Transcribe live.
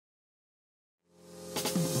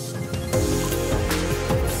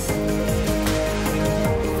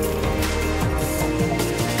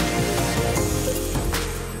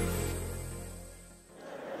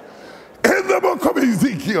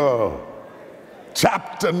Ezekiel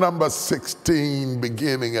chapter number 16,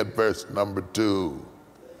 beginning at verse number 2.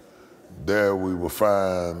 There we will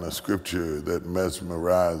find a scripture that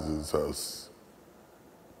mesmerizes us.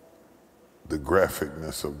 The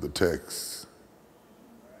graphicness of the text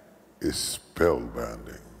is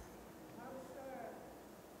spellbinding.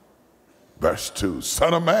 Verse 2,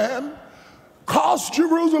 Son of man, cause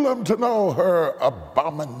Jerusalem to know her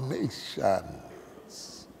abominations,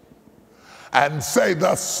 and say,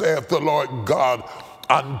 thus saith the Lord God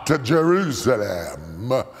unto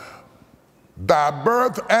Jerusalem, thy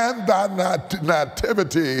birth and thy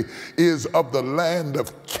nativity is of the land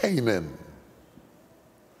of Canaan.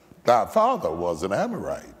 Thy father was an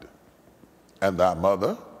Amorite, and thy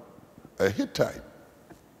mother a Hittite.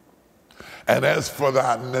 And as for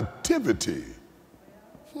thy nativity,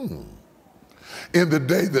 in the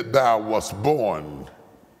day that thou wast born,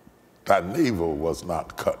 thy navel was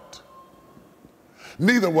not cut,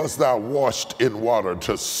 neither wast thou washed in water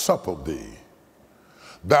to supple thee.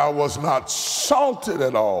 Thou wast not salted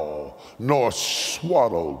at all, nor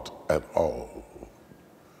swaddled at all.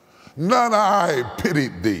 None I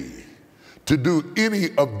pitied thee to do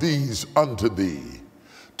any of these unto thee,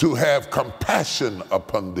 to have compassion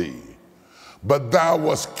upon thee. But thou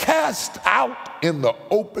wast cast out in the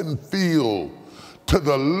open field to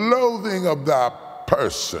the loathing of thy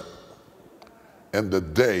person in the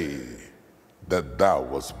day that thou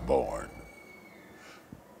wast born.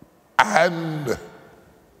 And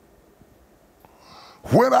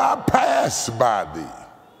when I passed by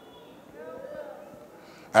thee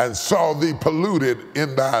and saw thee polluted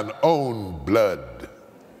in thine own blood,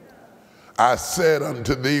 I said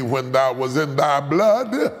unto thee when thou was in thy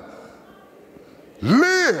blood,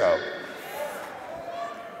 live.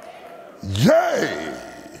 Yea,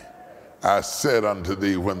 I said unto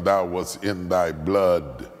thee when thou wast in thy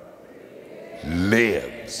blood,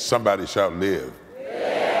 live. Somebody shout, live.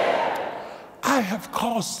 I have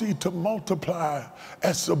caused thee to multiply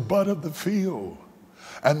as the bud of the field,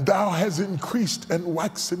 and thou hast increased and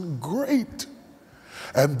waxen great,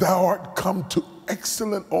 and thou art come to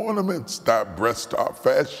excellent ornaments. Thy breasts are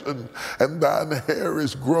fashioned, and thine hair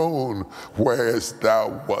is grown, whereas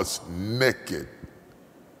thou wast naked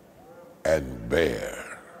and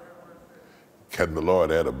bare. Can the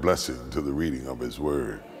Lord add a blessing to the reading of his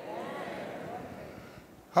word?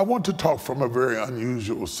 I want to talk from a very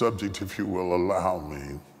unusual subject, if you will allow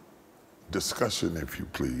me. Discussion, if you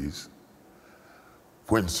please.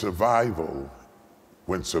 When surviving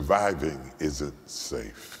isn't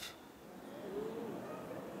safe.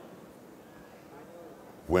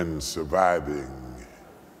 When surviving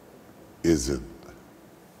isn't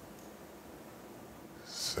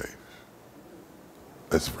safe.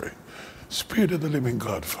 Let's pray. Spirit of the living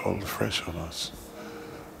God, fall fresh on us.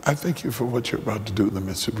 I thank you for what you're about to do in the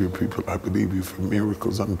midst of your people. I believe you for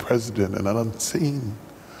miracles unprecedented and unseen,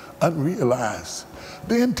 unrealized,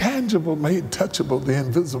 the intangible made touchable, the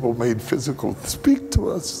invisible made physical. Speak to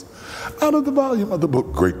us out of the volume of the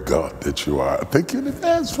book, great God that you are. Thank you in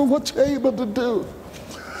advance for what you're able to do.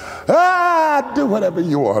 Do whatever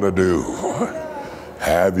you ought to do.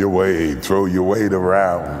 Have your way, throw your weight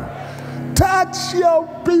around. Touch your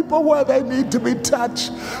people where they need to be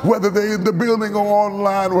touched, whether they're in the building or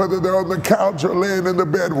online, whether they're on the couch or laying in the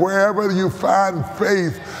bed, wherever you find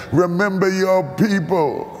faith, remember your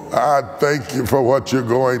people. I thank you for what you're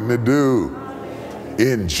going to do.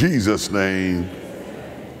 In Jesus' name,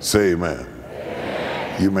 say amen.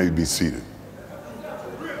 You may be seated.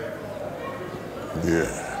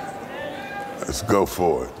 Yeah, let's go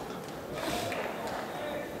for it.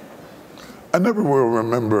 I never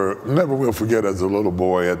will forget as a little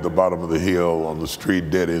boy at the bottom of the hill on the street,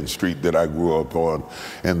 dead-end street that I grew up on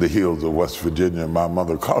in the hills of West Virginia, my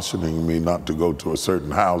mother cautioning me not to go to a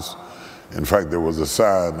certain house. In fact, there was a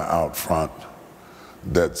sign out front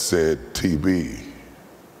that said TB.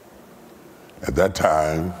 At that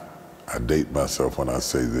time, I date myself when I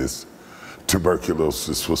say this,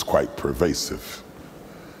 tuberculosis was quite pervasive.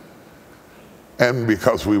 And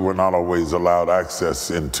because we were not always allowed access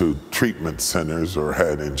into treatment centers or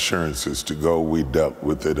had insurances to go, we dealt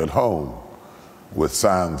with it at home with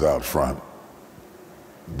signs out front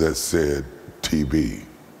that said TB.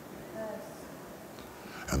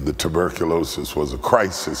 And the tuberculosis was a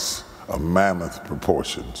crisis of mammoth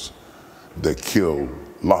proportions that killed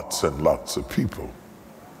lots and lots of people.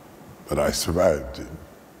 But I survived it.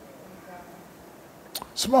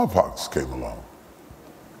 Smallpox came along.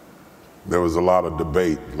 There was a lot of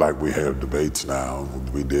debate, like we have debates now,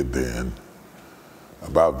 we did then,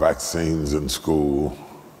 about vaccines in school,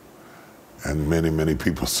 and many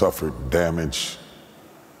people suffered damage.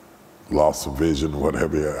 loss of vision,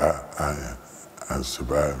 whatever, I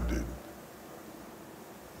survived it.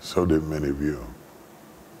 So did many of you.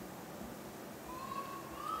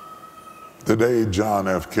 The day John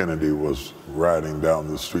F. Kennedy was riding down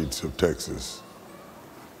the streets of Texas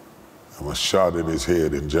and was shot in his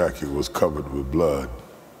head and jacket was covered with blood,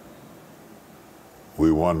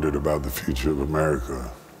 we wondered about the future of America.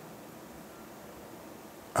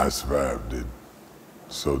 I survived it.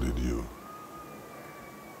 So did you.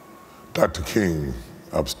 Dr. King,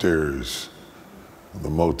 upstairs in the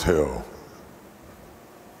motel,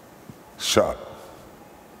 shot,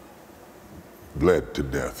 bled to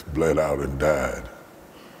death, bled out and died,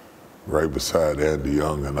 right beside Andy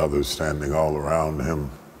Young and others standing all around him.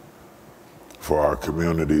 For our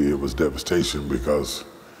community, it was devastation because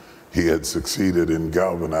he had succeeded in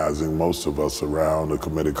galvanizing most of us around a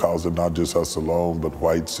committed cause, and not just us alone, but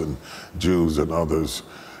whites and Jews and others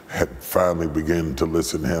had finally begun to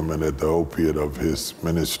listen to him, and at the opiate of his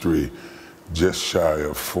ministry, just shy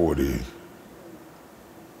of 40,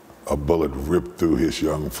 a bullet ripped through his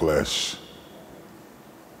young flesh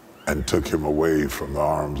and took him away from the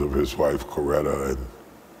arms of his wife, Coretta,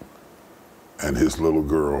 and his little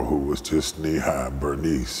girl who was just knee-high,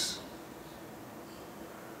 Bernice.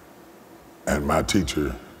 And my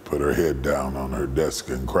teacher put her head down on her desk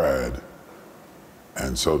and cried,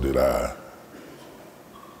 and so did I.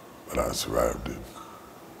 But I survived it.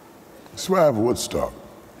 Survived Woodstock.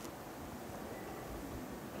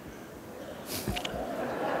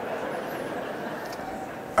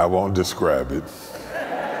 I won't describe it,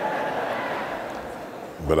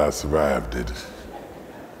 but I survived it.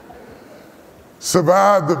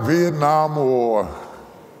 Survived the Vietnam War.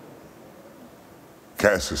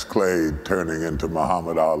 Cassius Clay turning into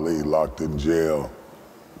Muhammad Ali, locked in jail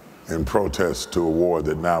in protest to a war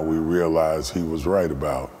that now we realize he was right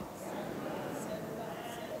about.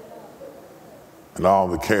 And all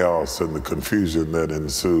the chaos and the confusion that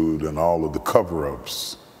ensued and all of the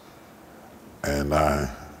cover-ups. And I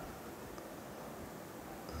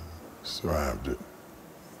survived it.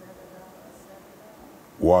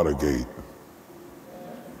 Watergate.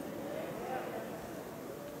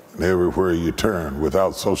 And everywhere you turn,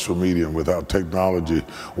 without social media and without technology,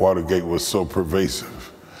 Watergate was so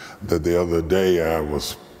pervasive that the other day I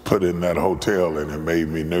was put in that hotel and it made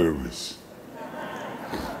me nervous.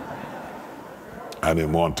 I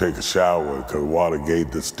didn't want to take a shower because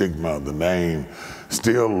Watergate, the stigma of the name,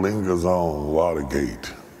 still lingers on.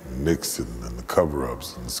 Watergate, Nixon, and the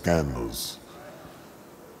cover-ups and scandals.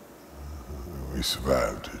 We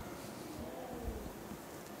survived it.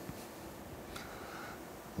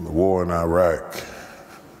 The war in Iraq,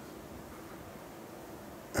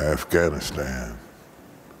 Afghanistan,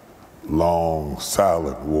 long,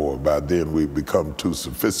 silent war. By then we'd become too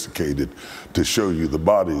sophisticated to show you the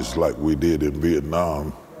bodies like we did in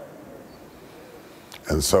Vietnam.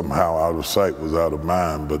 And somehow out of sight was out of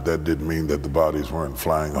mind, but that didn't mean that the bodies weren't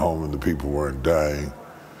flying home and the people weren't dying.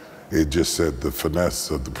 It just said the finesse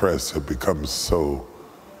of the press had become so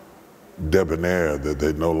debonair that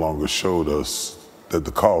they no longer showed us that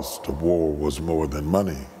the cost of war was more than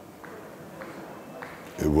money.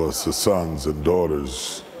 It was the sons and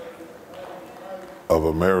daughters of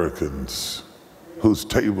Americans whose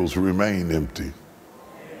tables remain empty.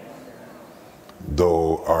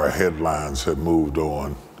 Though our headlines have moved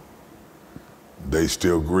on, they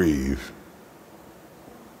still grieve,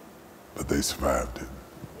 but they survived it.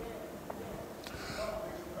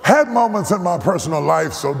 Had moments in my personal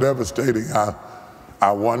life so devastating,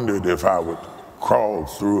 I wondered if I would crawl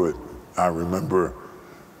through it. I remember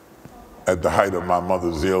at the height of my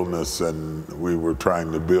mother's illness, and we were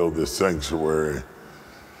trying to build this sanctuary,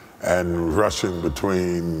 and rushing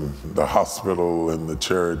between the hospital and the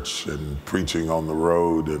church and preaching on the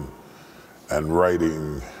road and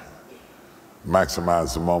writing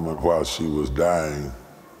Maximize the Moment while she was dying.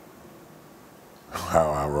 How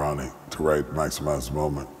ironic to write Maximize the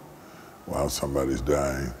Moment while somebody's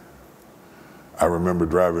dying. I remember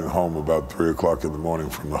driving home about 3 o'clock in the morning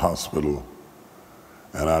from the hospital,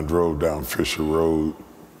 and I drove down Fisher Road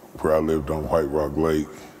where I lived on White Rock Lake.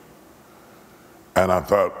 And I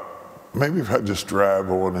thought, maybe if I just drive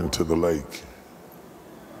on into the lake,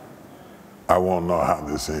 I won't know how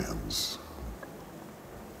this ends.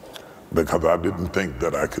 Because I didn't think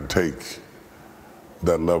that I could take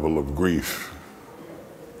that level of grief.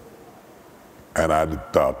 And I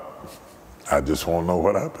thought, I just won't know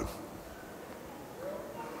what happened.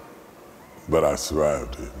 But I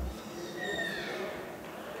survived it.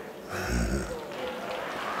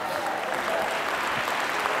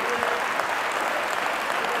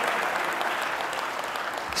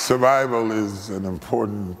 Survival is an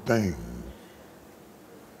important thing.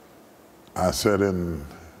 I sat in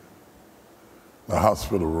the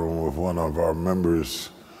hospital room with one of our members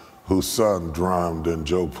whose son drowned in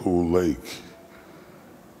Joe Pool Lake,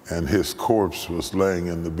 and his corpse was laying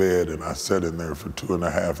in the bed, and I sat in there for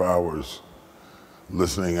 2.5 hours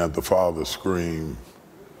listening at the father scream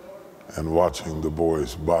and watching the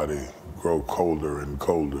boy's body grow colder and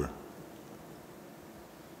colder.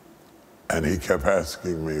 And he kept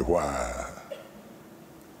asking me why.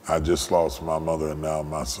 I just lost my mother and now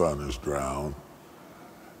my son is drowned.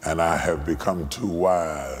 And I have become too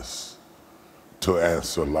wise to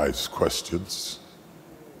answer life's questions.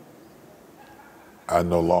 I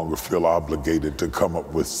no longer feel obligated to come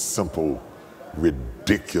up with simple,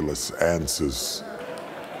 ridiculous answers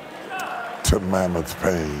to mammoth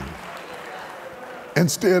pain.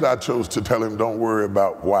 Instead, I chose to tell him, don't worry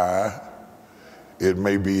about why. It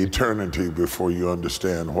may be eternity before you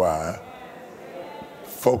understand why.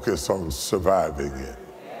 Focus on surviving it.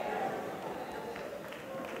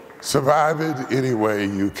 Survive it any way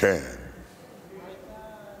you can.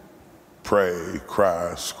 Pray,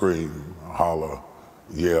 cry, scream, holler,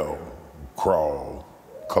 yell, crawl,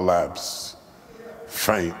 collapse,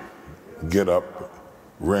 faint, get up,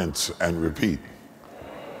 rinse, and repeat.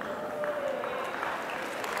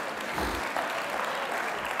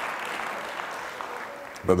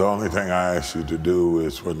 But the only thing I ask you to do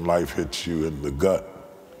is when life hits you in the gut,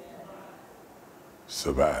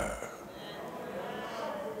 survive.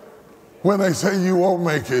 When they say you won't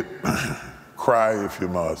make it, cry if you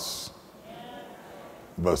must,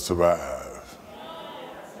 but survive.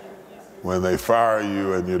 When they fire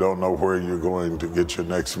you and you don't know where you're going to get your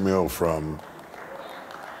next meal from,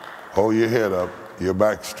 hold your head up, your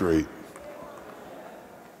back straight,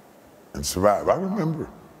 and survive. I remember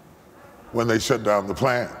when they shut down the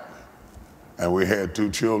plant and we had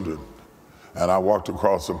 2 children, and I walked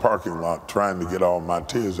across the parking lot trying to get all my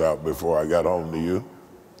tears out before I got home to you.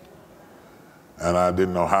 And I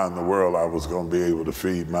didn't know how in the world I was going to be able to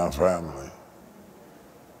feed my family.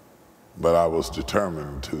 But I was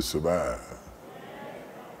determined to survive.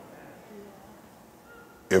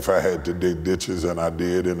 If I had to dig ditches, and I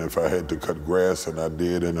did, and if I had to cut grass, and I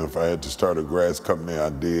did, and if I had to start a grass company,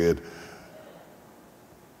 I did.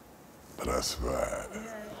 But I survived.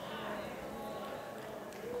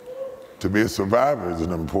 To be a survivor is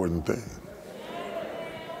an important thing.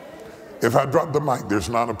 If I drop the mic, there's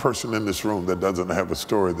not a person in this room that doesn't have a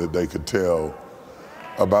story that they could tell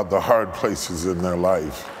about the hard places in their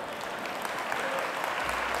life.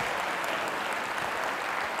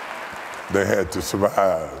 They had to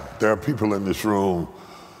survive. There are people in this room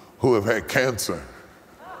who have had cancer.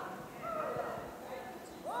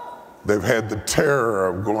 They've had the terror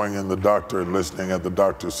of going in the doctor and listening at the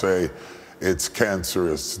doctor say, it's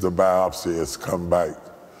cancerous, the biopsy has come back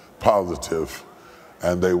positive,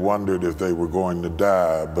 and they wondered if they were going to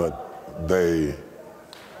die, but they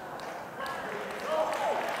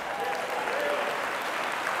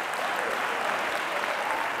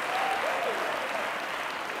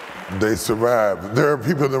survived. There are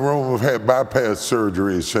people in the room who've had bypass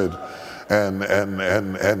surgeries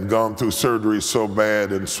and gone through surgery so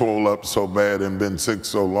bad and swole up so bad and been sick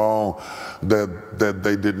so long that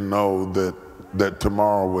they didn't know that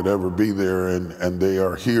tomorrow would ever be there, and they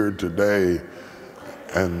are here today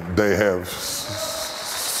and they have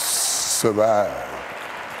survived.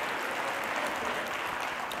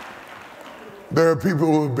 There are people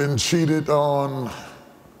who have been cheated on,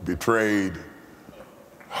 betrayed,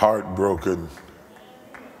 heartbroken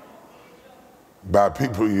by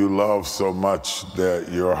people you love so much that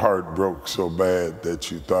your heart broke so bad that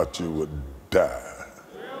you thought you would die.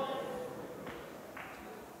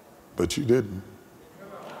 But you didn't.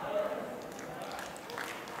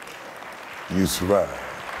 You survived.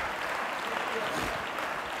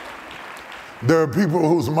 There are people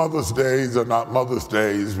whose Mother's Days are not Mother's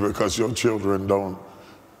Days because your children don't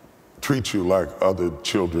treat you like other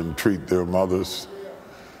children treat their mothers.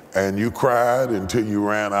 And you cried until you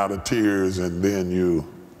ran out of tears, and then you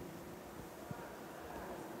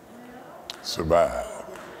survived.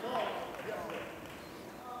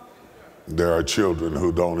 There are children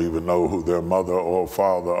who don't even know who their mother or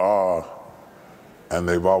father are, and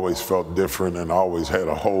they've always felt different and always had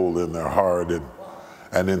a hole in their heart and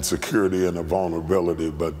an insecurity and a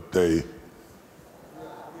vulnerability, but they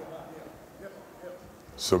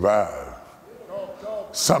survived.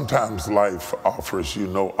 Sometimes life offers you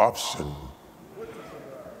no option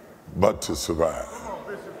but to survive.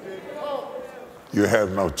 You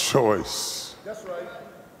have no choice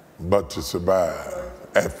but to survive.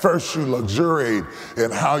 At first you luxuriate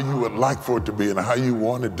in how you would like for it to be and how you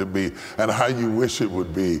want it to be and how you wish it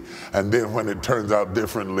would be. And then when it turns out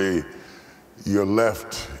differently, you're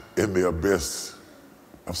left in the abyss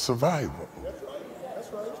of survival. That's right.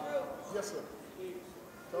 That's right. Yes, sir.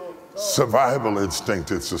 Survival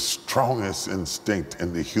instinct, it's the strongest instinct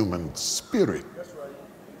in the human spirit. That's right.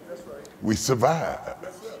 That's right. We survive.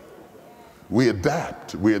 Yes, sir. We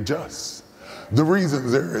adapt. We adjust. The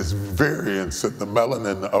reason there is variance in the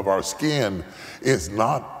melanin of our skin is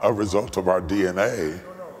not a result of our DNA.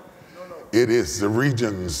 It is the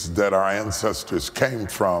regions that our ancestors came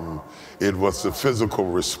from. It was the physical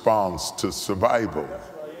response to survival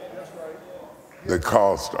that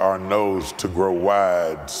caused our nose to grow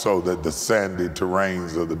wide so that the sandy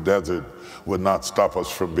terrains of the desert would not stop us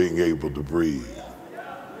from being able to breathe.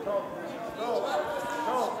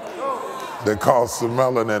 That caused the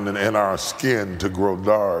melanin in our skin to grow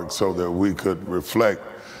dark so that we could reflect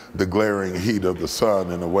the glaring heat of the sun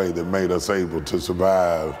in a way that made us able to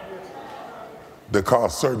survive. That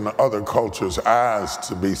caused certain other cultures' eyes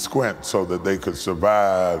to be squint so that they could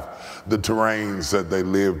survive the terrains that they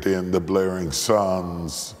lived in, the blaring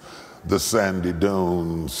suns, the sandy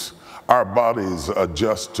dunes. Our bodies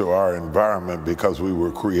adjust to our environment because we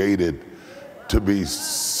were created to be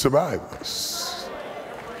survivors.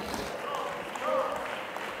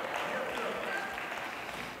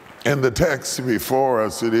 In the text before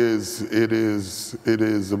us, it is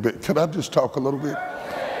a bit, can I just talk a little bit?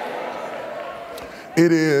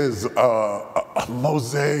 It is a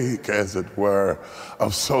mosaic, as it were,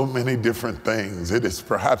 of so many different things. It is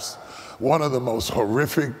perhaps one of the most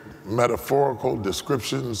horrific metaphorical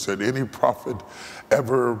descriptions that any prophet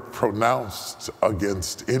ever pronounced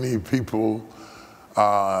against any people.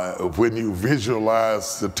 When you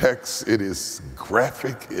visualize the text, it is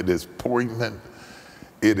graphic, it is poignant.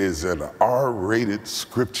 It is an R-rated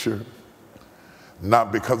scripture,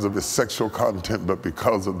 not because of its sexual content, but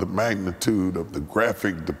because of the magnitude of the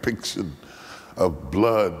graphic depiction of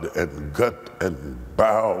blood and gut and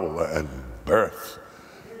bowel and birth,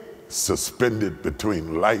 suspended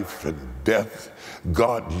between life and death.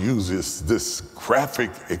 God uses this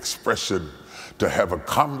graphic expression to have a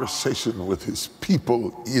conversation with his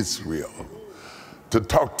people, Israel, to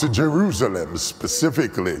talk to Jerusalem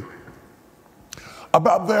specifically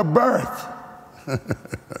about their birth.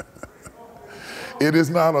 It is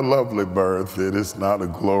not a lovely birth. It is not a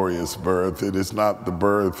glorious birth. It is not the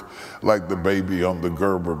birth like the baby on the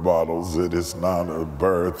Gerber bottles. It is not a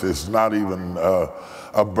birth. It's not even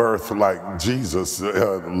a birth like Jesus,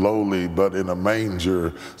 lowly, but in a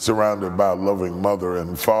manger, surrounded by a loving mother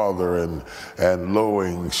and father and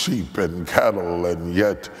lowing sheep and cattle, and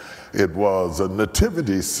yet it was a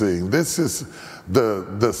nativity scene. This is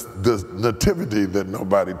the nativity that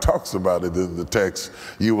nobody talks about it in the text.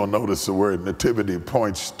 You will notice the word nativity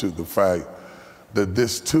points to the fact that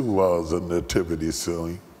this too was a nativity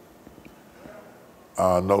scene.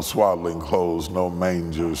 No swaddling clothes, no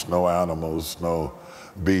mangers, no animals, no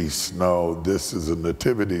beasts. No, this is a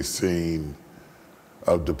nativity scene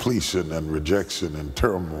of depletion and rejection and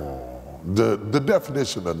turmoil. The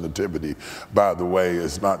definition of nativity, by the way,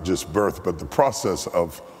 is not just birth, but the process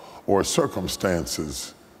of or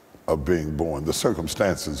circumstances of being born, the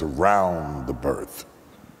circumstances around the birth.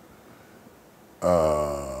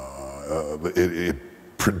 It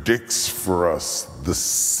predicts for us the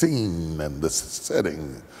scene and the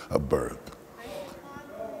setting of birth.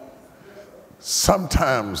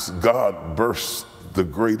 Sometimes God bursts the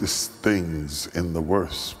greatest things in the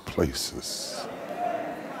worst places.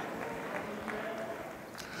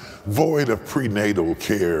 Void of prenatal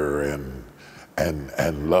care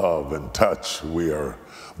and love and touch, we are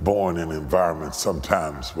born in environments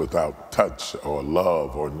sometimes without touch or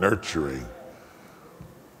love or nurturing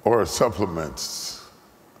or supplements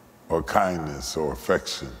or kindness or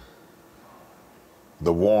affection.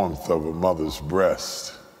 The warmth of a mother's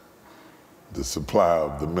breast, the supply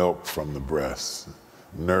of the milk from the breast,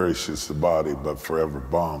 nourishes the body but forever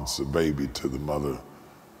bonds the baby to the mother.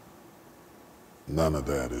 None of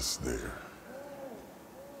that is there.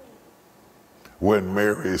 When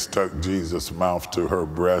Mary stuck Jesus' mouth to her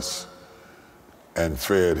breast and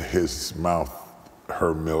fed his mouth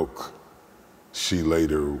her milk, she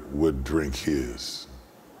later would drink his.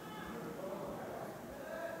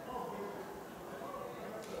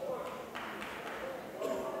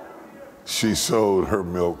 She sowed her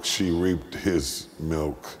milk, she reaped his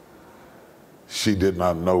milk. She did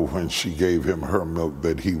not know when she gave him her milk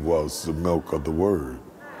that he was the milk of the word.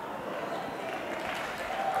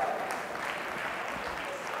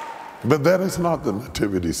 But that is not the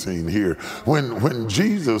nativity scene here. When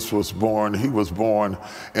Jesus was born, he was born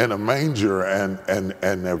in a manger, and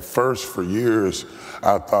at first for years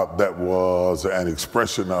I thought that was an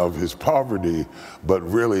expression of his poverty, but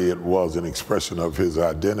really it was an expression of his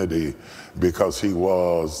identity, because he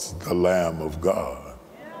was the Lamb of God.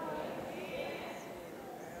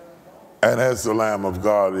 And as the Lamb of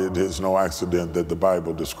God, it is no accident that the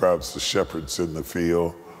Bible describes the shepherds in the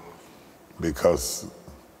field, because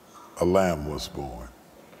a lamb was born.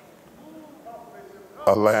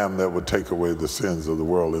 A lamb that would take away the sins of the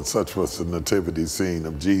world. And such was the nativity scene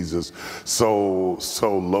of Jesus, so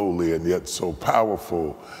lowly and yet so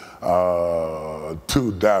powerful.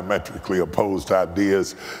 Two diametrically opposed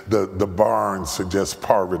ideas. The barn suggests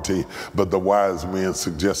poverty, but the wise men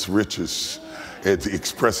suggest riches. It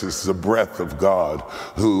expresses the breadth of God,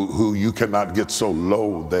 who you cannot get so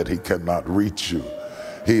low that he cannot reach you.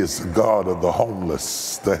 He is the God of the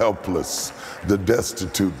homeless, the helpless, the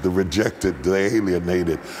destitute, the rejected, the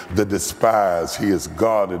alienated, the despised. He is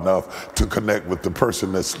God enough to connect with the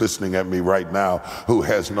person that's listening at me right now who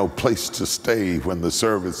has no place to stay when the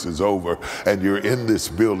service is over, and you're in this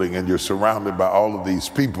building and you're surrounded by all of these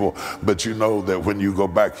people, but you know that when you go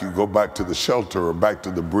back to the shelter, or back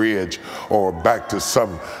to the bridge, or back to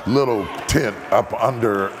some little tent up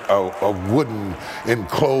under a wooden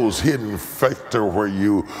enclosed hidden factor where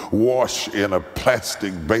you wash in a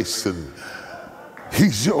plastic basin.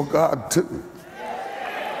 He's your God too.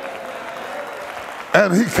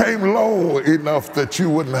 And he came low enough that you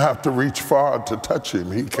wouldn't have to reach far to touch him.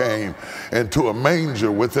 He came into a manger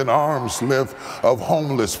within arm's length of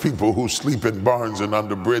homeless people who sleep in barns and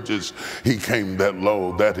under bridges. He came that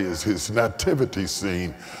low. That is his nativity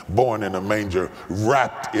scene, born in a manger,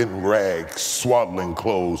 wrapped in rags, swaddling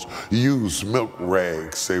clothes, used milk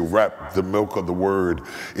rags. They wrapped the milk of the word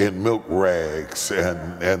in milk rags,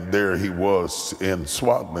 and there he was in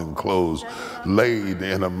swaddling clothes, laid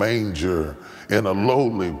in a manger, in a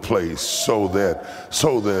lowly place, so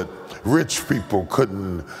that rich people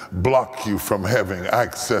couldn't block you from having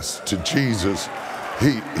access to Jesus.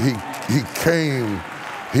 He came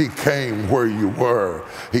where you were.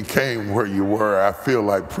 He came where you were. I feel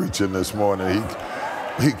like preaching this morning.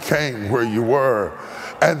 He came where you were.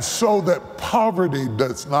 And so that poverty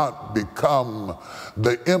does not become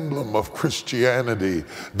the emblem of Christianity,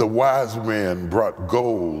 the wise men brought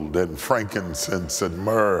gold and frankincense and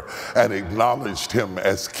myrrh and acknowledged him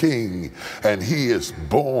as king. And he is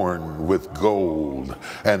born with gold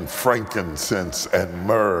and frankincense and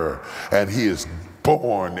myrrh. And he is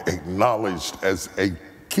born acknowledged as a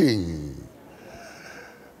king,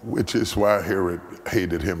 which is why Herod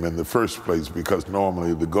hated him in the first place, because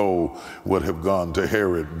normally the gold would have gone to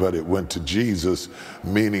Herod, but it went to Jesus,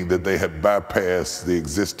 meaning that they had bypassed the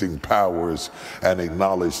existing powers and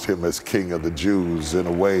acknowledged him as king of the Jews in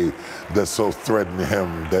a way that so threatened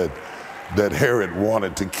him that Herod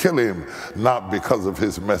wanted to kill him, not because of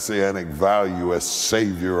his messianic value as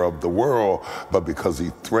savior of the world, but because he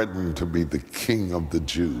threatened to be the king of the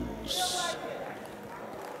Jews.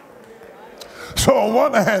 So on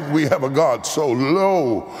one hand, we have a God so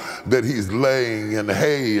low that he's laying in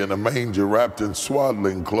hay in a manger, wrapped in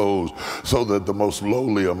swaddling clothes, so that the most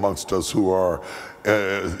lowly amongst us who are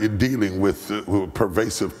dealing with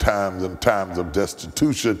pervasive times and times of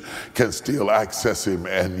destitution can still access him.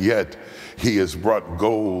 And yet he has brought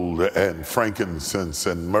gold and frankincense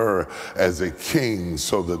and myrrh as a king,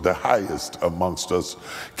 so that the highest amongst us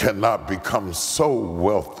cannot become so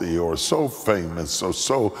wealthy or so famous or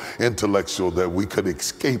so intellectual that we could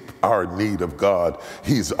escape our need of God.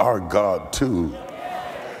 He's our God too.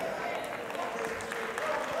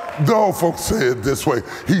 Though folks say it this way,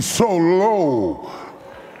 he's so low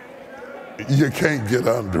you can't get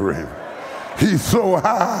under him. He's so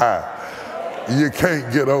high you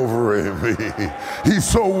can't get over him. He's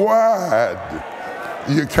so wide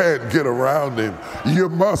you can't get around him. You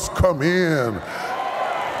must come in.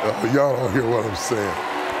 Y'all don't hear what I'm saying.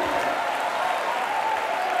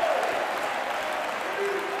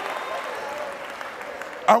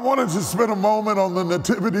 I wanted to spend a moment on the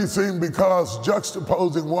nativity scene because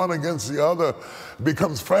juxtaposing one against the other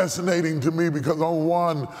becomes fascinating to me, because on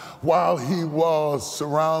one, while he was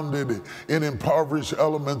surrounded in impoverished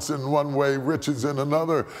elements in one way, riches in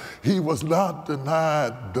another, he was not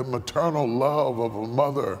denied the maternal love of a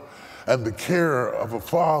mother and the care of a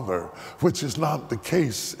father, which is not the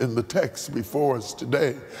case in the text before us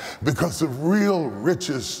today, because the real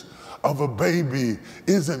riches of a baby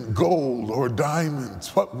isn't gold or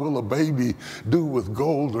diamonds. What will a baby do with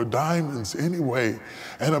gold or diamonds anyway?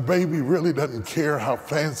 And a baby really doesn't care how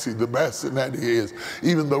fancy the bassinet is,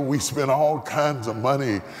 even though we spend all kinds of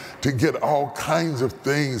money to get all kinds of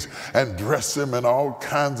things and dress them in all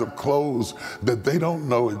kinds of clothes that they don't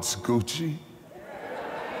know it's Gucci.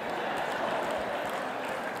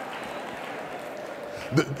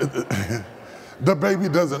 The baby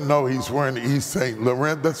doesn't know he's wearing Yves Saint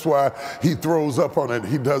Laurent. That's why he throws up on it.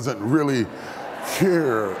 He doesn't really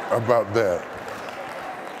care about that.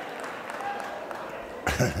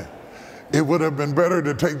 It would have been better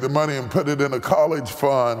to take the money and put it in a college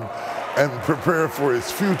fund and prepare for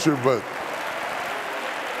his future, but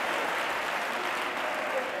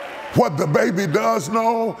what the baby does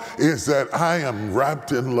know is that I am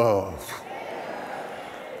wrapped in love.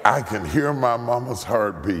 I can hear my mama's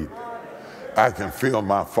heartbeat. I can feel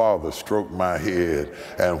my father stroke my head,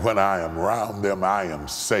 and when I am around them, I am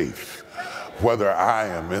safe. Whether I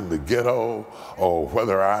am in the ghetto or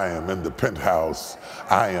whether I am in the penthouse,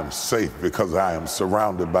 I am safe because I am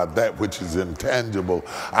surrounded by that which is intangible.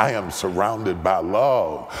 I am surrounded by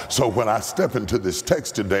love. So when I step into this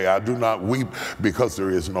text today, I do not weep because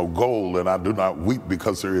there is no gold, and I do not weep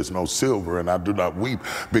because there is no silver, and I do not weep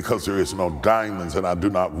because there is no diamonds, and I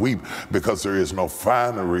do not weep because there is no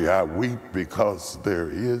finery. I weep because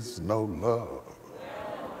there is no love.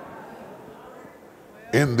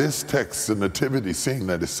 In this text, the nativity scene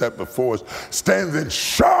that is set before us stands in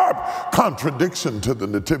sharp contradiction to the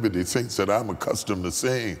nativity scenes that I'm accustomed to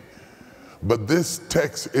seeing. But this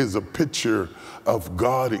text is a picture of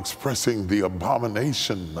God expressing the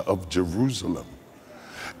abomination of Jerusalem.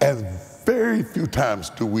 And very few times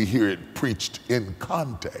do we hear it preached in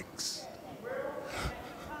context.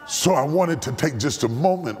 So I wanted to take just a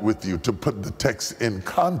moment with you to put the text in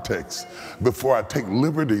context before I take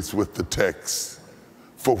liberties with the text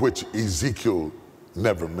for which Ezekiel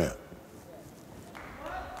never meant.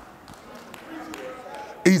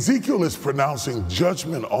 Ezekiel is pronouncing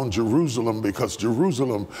judgment on Jerusalem because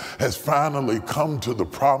Jerusalem has finally come to the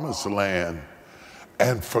promised land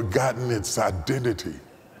and forgotten its identity.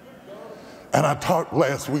 And I talked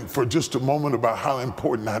last week for just a moment about how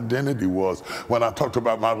important identity was when I talked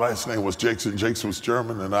about my last name was Jakes, and Jakes was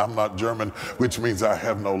German, and I'm not German, which means I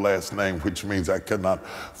have no last name, which means I cannot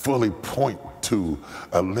fully point to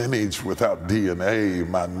a lineage without DNA.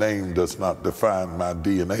 My name does not define my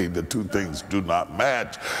DNA. The two things do not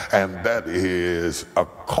match, and that is a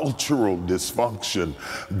cultural dysfunction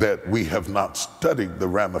that we have not studied the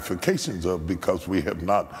ramifications of because we have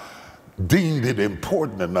not deemed it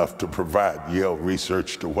important enough to provide Yale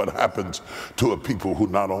research to what happens to a people who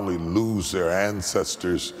not only lose their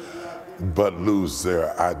ancestors, but lose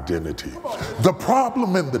their identity. The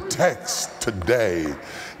problem in the text today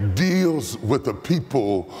deals with the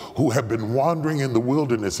people who have been wandering in the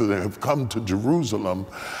wilderness and have come to Jerusalem,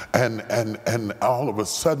 and all of a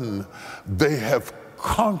sudden they have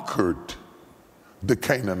conquered the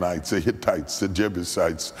Canaanites, the Hittites, the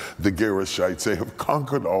Jebusites, the Gerishites. They have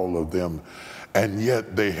conquered all of them, and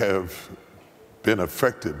yet they have been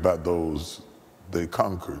affected by those they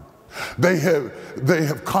conquered. They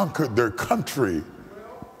have conquered their country,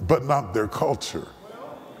 but not their culture.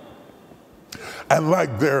 And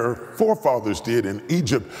like their forefathers did in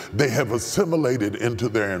Egypt, they have assimilated into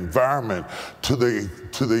their environment to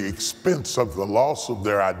the expense of the loss of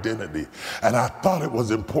their identity. And I thought it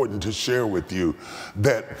was important to share with you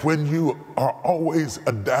that when you are always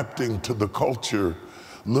adapting to the culture,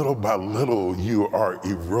 little by little, you are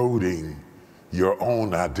eroding your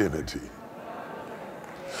own identity.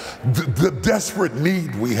 The desperate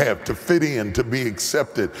need we have to fit in, to be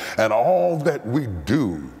accepted, and all that we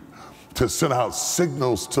do to send out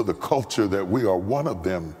signals to the culture that we are one of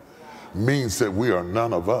them means that we are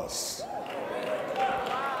none of us.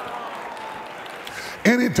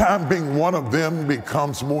 Anytime being one of them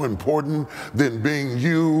becomes more important than being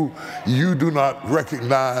you, you do not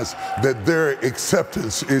recognize that their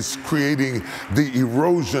acceptance is creating the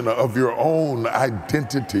erosion of your own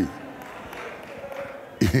identity.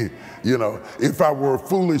 You know, if I were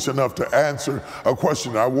foolish enough to answer a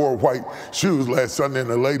question, I wore white shoes last Sunday, and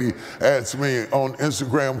a lady asked me on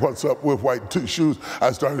Instagram, what's up with white shoes?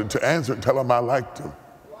 I started to answer and tell them I liked them.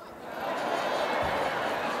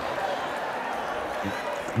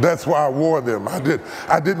 That's why I wore them. I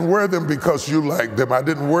didn't wear them because you liked them. I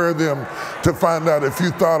didn't wear them to find out if you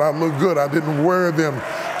thought I looked good. I didn't wear them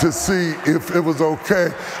to see if it was okay.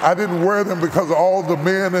 I didn't wear them because all the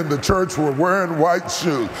men in the church were wearing white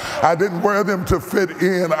shoes. I didn't wear them to fit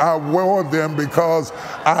in. I wore them because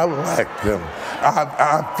I liked them.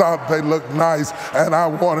 I thought they looked nice and I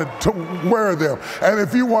wanted to wear them. And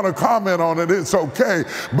if you want to comment on it, it's okay,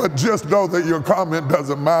 but just know that your comment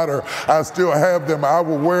doesn't matter. I still have them. I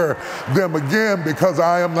will wear them again because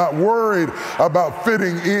I am not worried about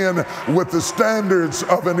fitting in with the standards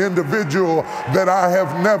of an individual that I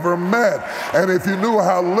have never met. And if you knew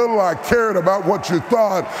how little I cared about what you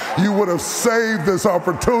thought, you would have saved this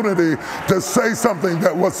opportunity to say something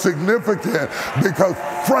that was significant, because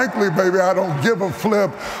frankly, baby, I don't give a flip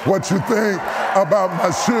what you think about my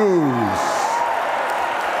shoes.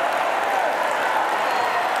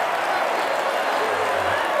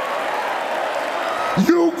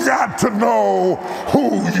 You got to know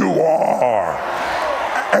who you are.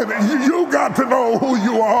 And you got to know who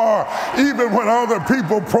you are even when other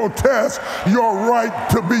people protest your right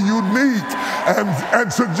to be unique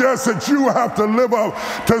and suggest that you have to live up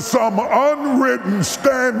to some unwritten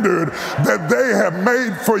standard that they have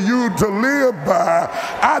made for you to live by.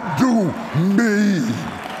 I do me.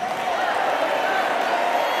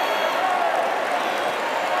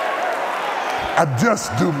 I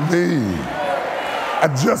just do me. I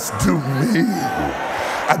just do me.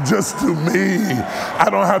 I just do me. I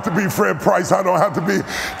don't have to be Fred Price. I don't have to be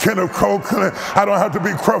Kenneth Copeland. I don't have to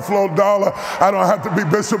be Creflo Dollar. I don't have to be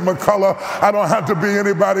Bishop McCullough. I don't have to be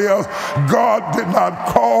anybody else. God did not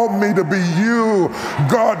call me to be you.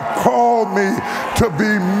 God called me to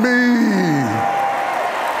be me.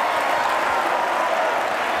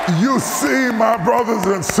 You see, my brothers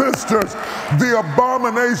and sisters, the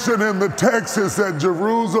abomination in the text is that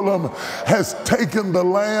Jerusalem has taken the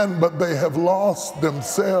land, but they have lost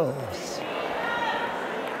themselves.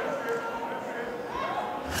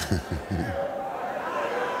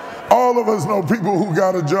 All of us know people who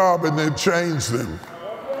got a job and they changed them,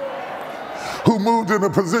 who moved in a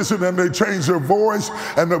position and they changed their voice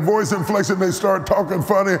and their voice inflection. They start talking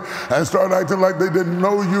funny and start acting like they didn't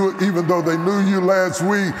know you even though they knew you last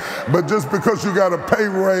week. But just because you got a pay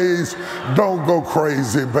raise, don't go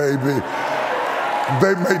crazy, baby.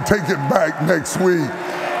 They may take it back next week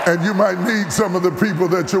and you might need some of the people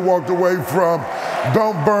that you walked away from.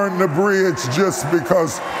 Don't burn the bridge just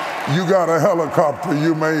because you got a helicopter.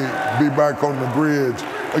 You may be back on the bridge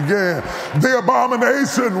again. The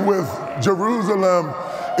abomination with Jerusalem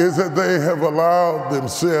is that they have allowed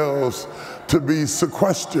themselves to be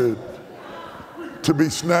sequestered, to be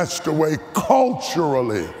snatched away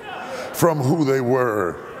culturally from who they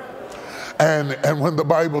were. And when the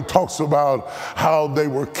Bible talks about how they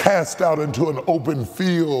were cast out into an open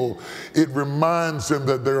field, it reminds them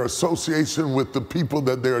that their association with the people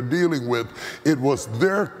that they're dealing with, it was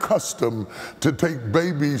their custom to take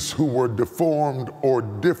babies who were deformed or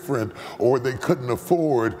different or they couldn't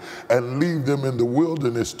afford and leave them in the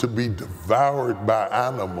wilderness to be devoured by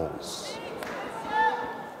animals.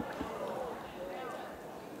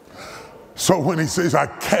 So when he says, I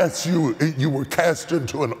cast you, you were cast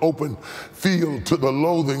into an open field to the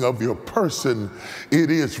loathing of your person, it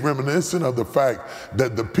is reminiscent of the fact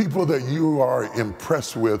that the people that you are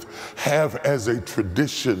impressed with have as a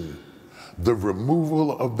tradition the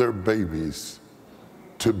removal of their babies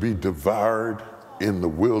to be devoured in the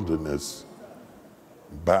wilderness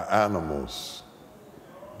by animals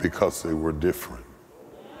because they were different.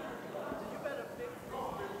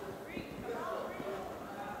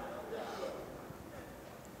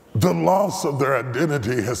 The loss of their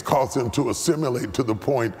identity has caused them to assimilate to the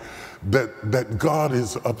point that God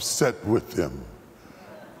is upset with them.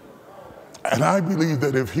 And I believe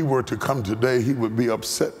that if he were to come today, he would be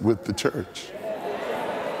upset with the church.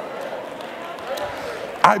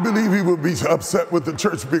 I believe he would be upset with the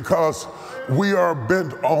church because we are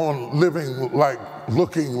bent on living like,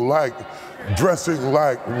 looking like, dressing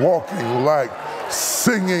like, walking like,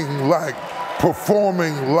 singing like,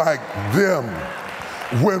 performing like them,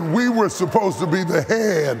 when we were supposed to be the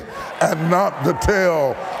head and not the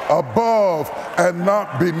tail, above and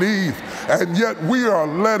not beneath. And yet we are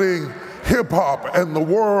letting hip-hop and the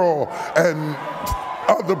world and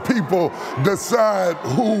other people decide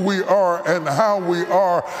who we are and how we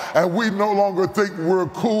are, and we no longer think we're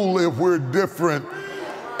cool if we're different,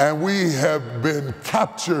 and we have been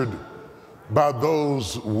captured by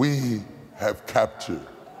those we have captured.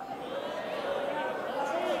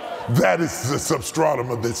 That is the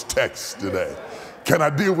substratum of this text today. Can I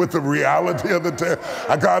deal with the reality of the text?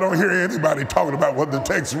 I don't hear anybody talking about what the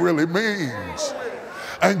text really means.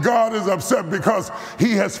 And God is upset because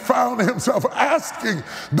he has found himself asking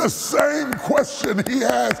the same question he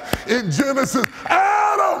has in Genesis.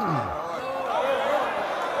 Adam,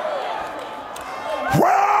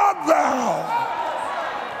 where art thou?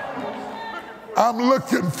 I'm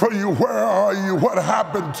looking for you. Where are you? What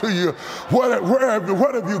happened to you? What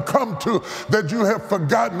have you come to that you have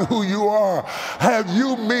forgotten who you are? Have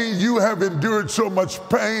you mean you have endured so much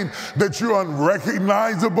pain that you're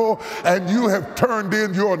unrecognizable and you have turned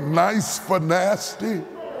in your nice for nasty?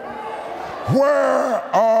 Where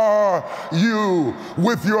are you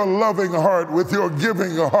with your loving heart, with your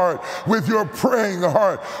giving heart, with your praying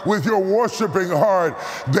heart, with your worshiping heart,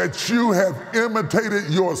 that you have imitated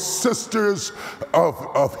your sisters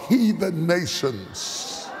of heathen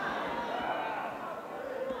nations?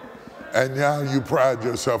 And now you pride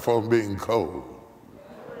yourself on being cold.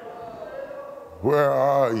 Where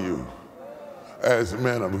are you as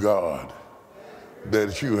men of God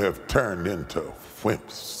that you have turned into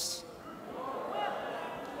wimps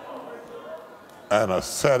and are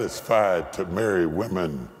satisfied to marry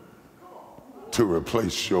women to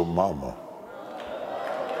replace your mama?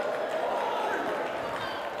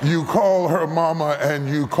 You call her mama and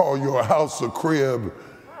you call your house a crib.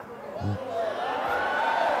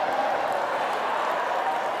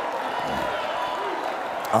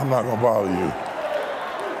 I'm not gonna bother you.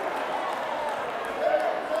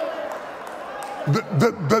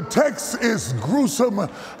 The text is gruesome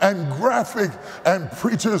and graphic, and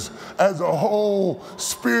preachers as a whole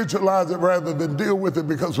spiritualize it rather than deal with it,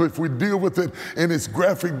 because if we deal with it in its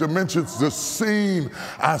graphic dimensions, the scene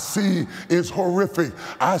I see is horrific.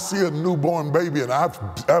 I see a newborn baby, and I've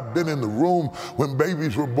been in the room when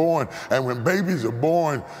babies were born, and when babies are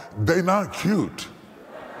born, they're not cute.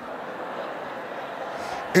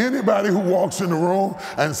 Anybody who walks in the room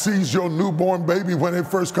and sees your newborn baby when it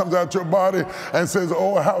first comes out your body and says,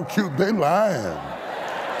 oh, how cute, they lying.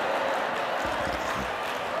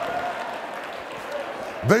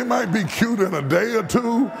 They might be cute in a day or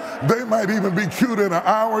two. They might even be cute in an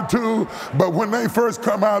hour or two. But when they first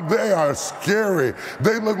come out, they are scary.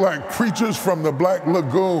 They look like creatures from the Black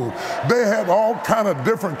Lagoon. They have all kind of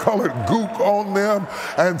different colored gook on them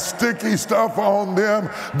and sticky stuff on them.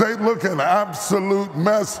 They look an absolute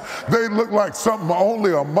mess. They look like something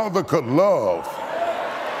only a mother could love.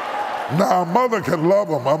 Now, a mother can love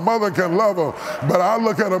them. A mother can love them. But I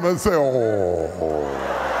look at them and say, oh.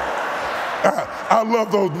 I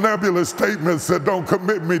love those nebulous statements that don't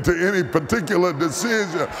commit me to any particular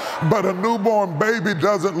decision. But a newborn baby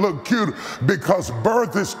doesn't look cute because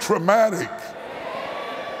birth is traumatic.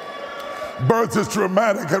 Birth is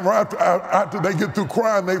traumatic, and right after they get through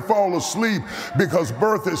crying, they fall asleep, because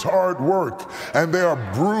birth is hard work, and they are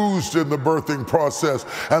bruised in the birthing process,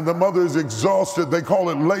 and the mother is exhausted. They call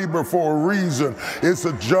it labor for a reason. It's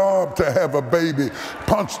a job to have a baby.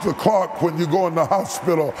 Punch the clock when you go in the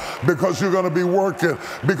hospital, because you're going to be working,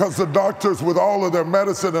 because the doctors, with all of their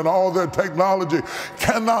medicine and all their technology,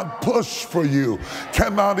 cannot push for you,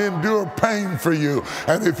 cannot endure pain for you.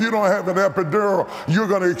 And if you don't have an epidural, you're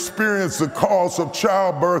going to experience the cause of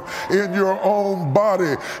childbirth in your own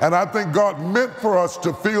body. And I think God meant for us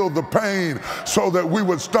to feel the pain so that we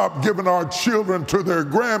would stop giving our children to their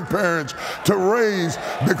grandparents to raise,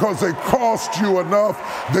 because they cost you enough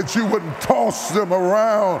that you wouldn't toss them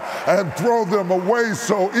around and throw them away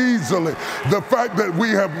so easily. The fact that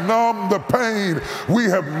we have numbed the pain, we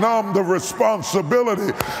have numbed the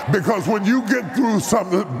responsibility, because when you get through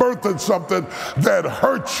something, birthing something that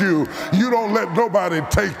hurts you, you don't let nobody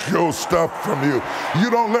take your stuff from you.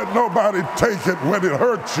 You don't let nobody take it when it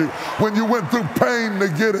hurts you. When you went through pain to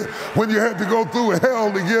get it, when you had to go through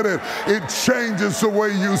hell to get it, it changes the way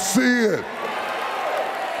you see it.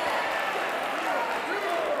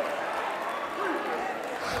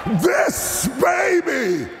 This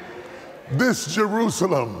baby, this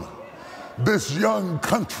Jerusalem, this young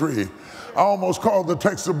country, I almost call the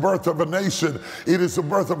text the birth of a nation. It is the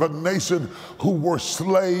birth of a nation who were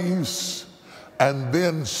slaves and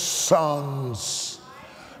then sons,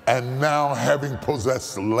 and now, having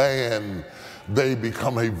possessed land, they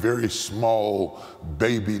become a very small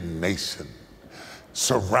baby nation,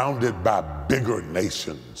 surrounded by bigger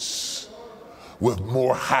nations with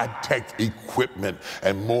more high-tech equipment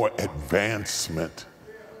and more advancement.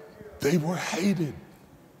 They were hated.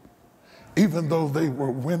 Even though they were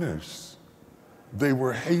winners, they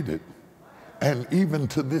were hated. And even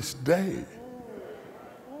to this day,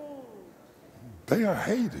 they are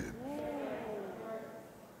hated.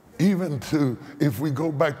 Even to, if we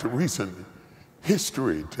go back to recent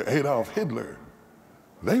history, to Adolf Hitler,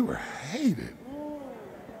 they were hated.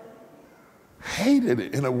 hated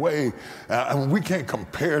it in a way. I mean, we can't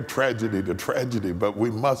compare tragedy to tragedy, but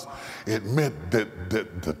we must admit that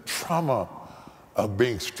the trauma of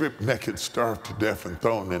being stripped naked, starved to death, and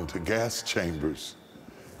thrown into gas chambers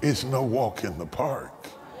is no walk in the park.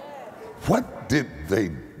 What did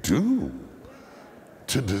they do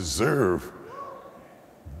to deserve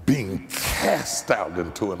being cast out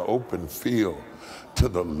into an open field to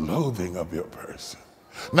the loathing of your person?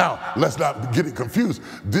 Now, let's not get it confused.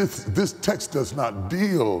 This text does not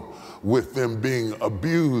deal with them being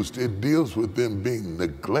abused. It deals with them being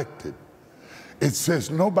neglected. It says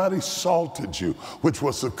nobody salted you, which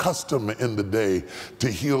was the custom in the day to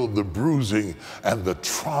heal the bruising and the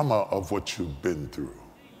trauma of what you've been through.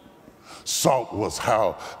 Salt was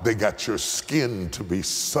how they got your skin to be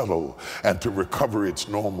subtle and to recover its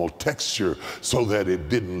normal texture so that it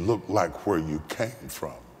didn't look like where you came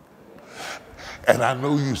from. And I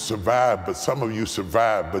know you survived, but some of you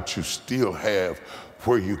survived, but you still have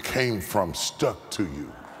where you came from stuck to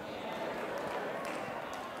you.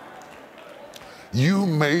 You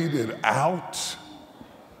made it out,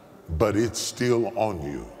 but it's still on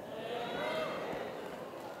you.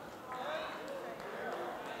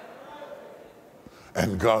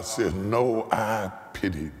 And God said, no eye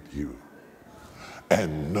pitied you,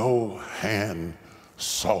 and no hand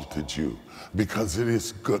salted you, because it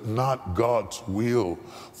is not God's will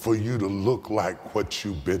for you to look like what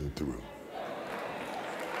you've been through.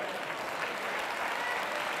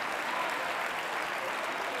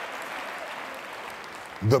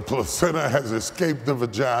 The placenta has escaped the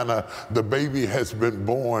vagina, the baby has been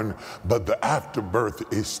born, but the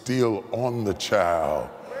afterbirth is still on the child.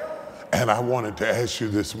 And I wanted to ask you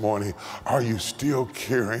this morning, are you still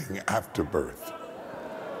carrying afterbirth?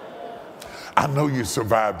 I know you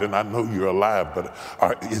survived and I know you're alive, but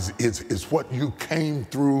is what you came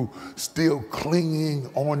through still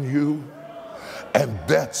clinging on you? And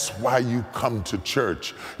that's why you come to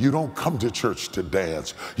church. You don't come to church to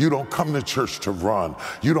dance. You don't come to church to run.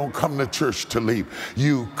 You don't come to church to leap.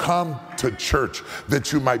 You come to church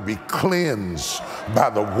that you might be cleansed by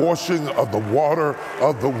the washing of the water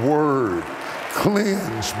of the word.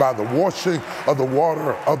 Cleansed by the washing of the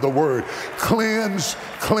water of the word. Cleanse,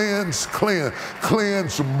 cleanse, cleanse.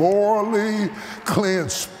 Cleanse morally,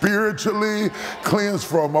 cleanse spiritually, cleanse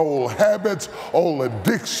from old habits, old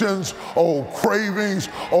addictions, old cravings,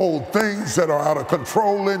 old things that are out of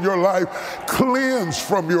control in your life. Cleanse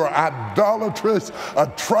from your idolatrous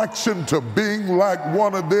attraction to being like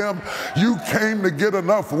one of them. You came to get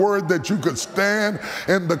enough word that you could stand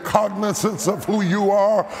in the cognizance of who you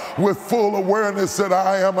are with full awareness that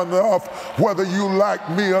I am enough, whether you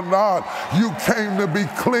like me or not. You came to be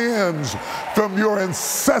cleansed from your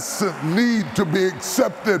incessant need to be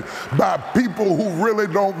accepted by people who really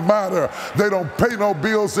don't matter. They don't pay no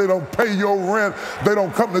bills, they don't pay your rent, they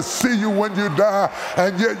don't come to see you when you die,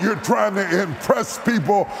 and yet you're trying to impress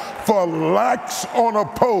people for likes on a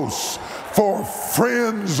post, for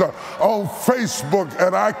friends on Facebook.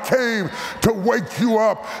 And I came to wake you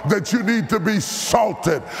up that you need to be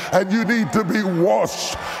salted, and you need to be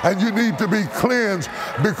washed, and you need to be cleansed,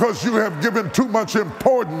 because you have given too much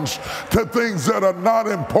importance to things that are not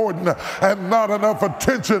important and not enough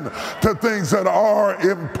attention to things that are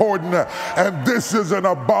important. And this is an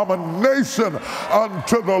abomination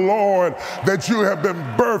unto the Lord, that you have been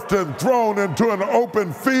birthed and thrown into an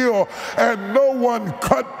open field and no one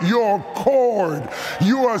cut your cord.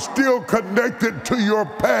 You are still connected to your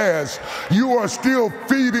past. You are still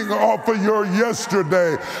feeding off of your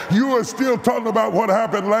yesterday. You are still talking about what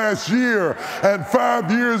happened last year and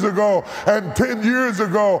 5 years ago and 10 years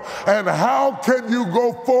ago. And how can you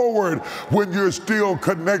go forward when you're still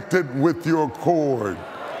connected with your cord?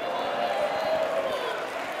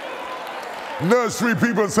 Nudge three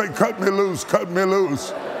people and say, cut me loose, cut me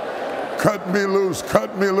loose. Cut me loose,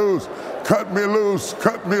 cut me loose, cut me loose,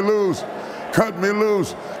 cut me loose, cut me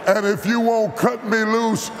loose. And if you won't cut me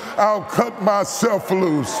loose, I'll cut myself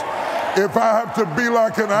loose. If I have to be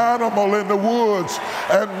like an animal in the woods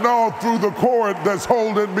and gnaw through the cord that's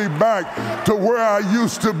holding me back to where I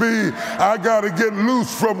used to be, I got to get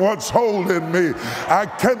loose from what's holding me. I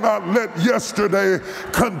cannot let yesterday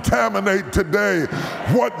contaminate today.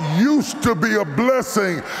 What used to be a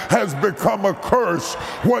blessing has become a curse.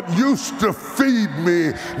 What used to feed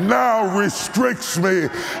me now restricts me,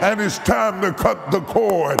 and it's time to cut the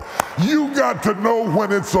cord. You got to know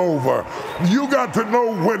when it's over. You got to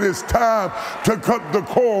know when it's time to cut the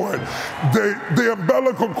cord. The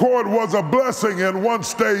umbilical cord was a blessing in one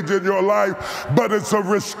stage in your life, but it's a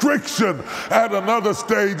restriction at another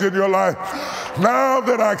stage in your life. Now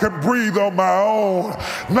that I can breathe on my own,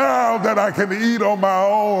 now that I can eat on my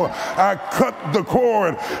own, I cut the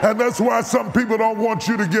cord. And that's why some people don't want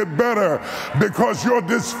you to get better, because your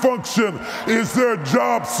dysfunction is their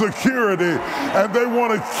job security, and they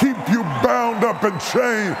want to keep you bound up and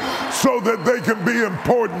chained so that they can be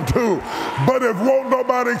important too. But if won't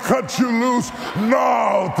nobody cut you loose,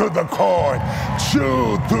 gnaw through the cord,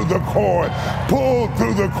 chew through the cord, pull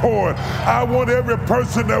through the cord. I want every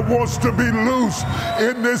person that wants to be loose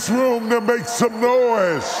in this room to make some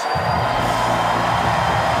noise.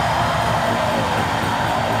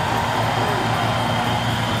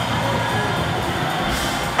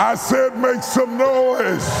 I said make some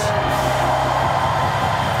noise.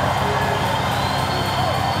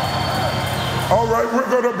 All right, we're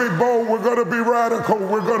going to be bold. We're going to be radical.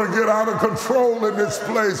 We're going to get out of control in this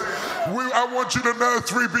place. I want you to know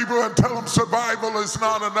 3 people and tell them survival is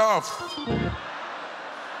not enough.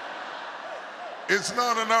 It's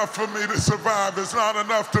not enough for me to survive. It's not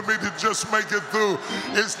enough for me to just make it through.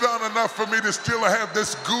 It's not enough for me to still have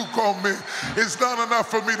this gook on me. It's not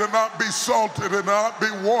enough for me to not be salted and not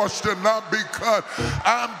be washed and not be cut.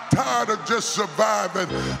 I'm tired of just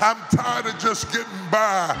surviving. I'm tired of just getting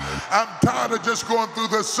by. I'm tired of just going through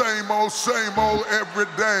the same old every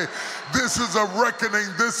day. This is a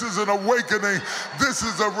reckoning. This is an awakening. This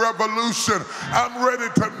is a revolution. I'm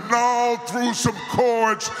ready to gnaw through some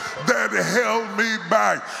cords that held me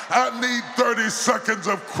back. I need 30 seconds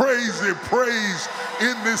of crazy praise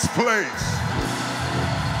in this place.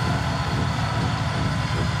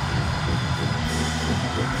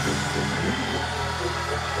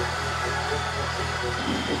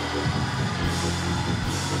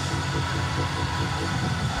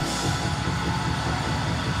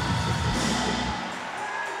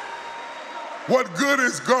 What good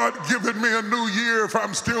is God giving me a new year if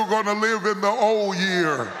I'm still going to live in the old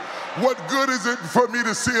year? What good is it for me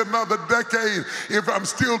to see another decade if I'm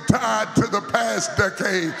still tied to the past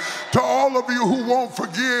decade? To all of you who won't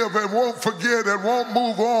forgive and won't forget and won't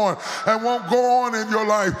move on and won't go on in your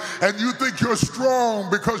life, and you think you're strong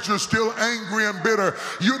because you're still angry and bitter.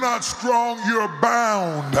 You're not strong, you're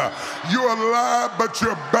bound. You're alive, but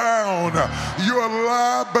you're bound. You're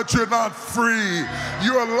alive, but you're not free.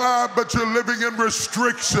 You're alive, but you're living in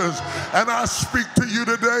restrictions. And I speak to you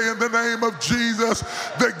today in the name of Jesus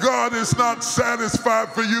that God is not satisfied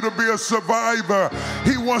for you to be a survivor.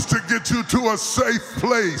 He wants to get you to a safe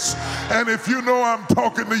place. And if you know I'm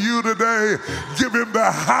talking to you today, give him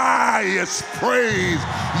the highest praise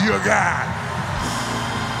you got.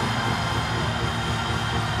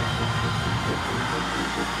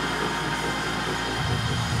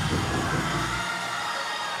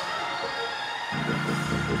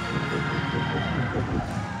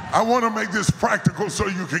 I want to make this practical so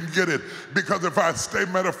you can get it, because if I stay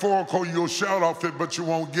metaphorical, you'll shout off it, but you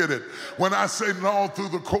won't get it. When I say gnaw through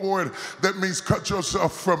the cord, that means cut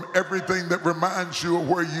yourself from everything that reminds you of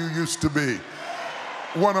where you used to be.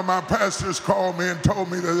 One of my pastors called me and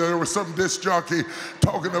told me that there was some disc jockey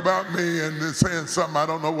talking about me and saying something. I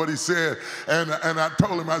don't know what he said. And I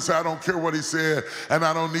told him, I said, I don't care what he said, and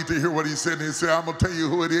I don't need to hear what he said. And he said, I'm going to tell you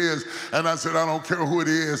who it is. And I said, I don't care who it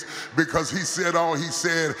is, because he said all he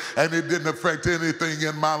said, and it didn't affect anything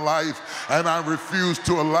in my life. And I refuse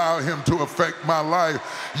to allow him to affect my life.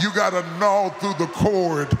 You got to gnaw through the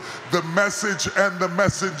cord, the message and the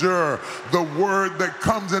messenger, the word that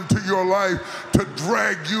comes into your life to drag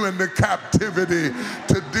you into captivity,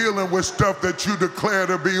 to dealing with stuff that you declare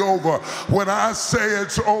to be over. When I say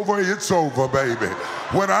it's over, baby.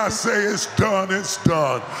 When I say it's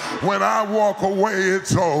done. When I walk away,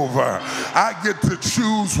 it's over. I get to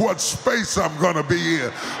choose what space I'm going to be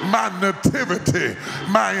in, my nativity,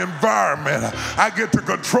 my environment. I get to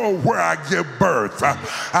control where I give birth.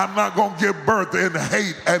 I'm not going to give birth in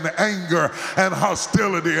hate and anger and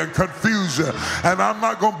hostility and confusion. And I'm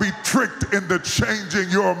not going to be tricked into changing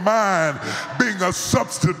your mind, being a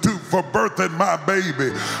substitute for birthing my baby.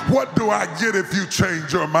 What do I get if you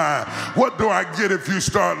change your mind? What do I get if you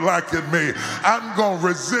start liking me? I'm going to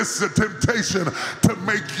resist the temptation to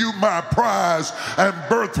make you my prize and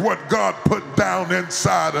birth what God put down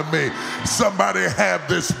inside of me. Somebody have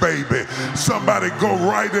this baby. Somebody go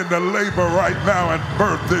right into labor right now and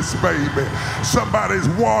birth this baby. Somebody's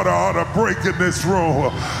water ought to break in this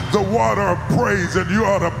room. The water of praise, and you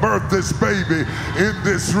ought to birth this baby in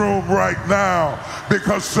this room right now,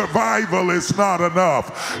 because survival is not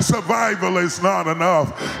enough. Survival is not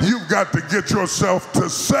enough. You've got to get yourself to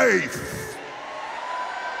safe.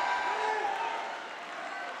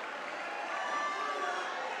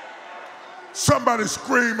 Somebody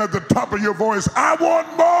scream at the top of your voice, I want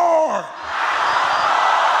more.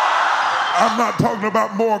 I'm not talking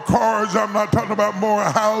about more cars. I'm not talking about more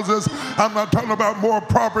houses. I'm not talking about more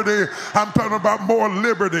property. I'm talking about more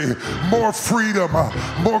liberty, more freedom,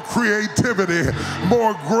 more creativity,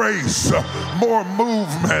 more grace, more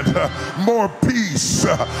movement, more peace,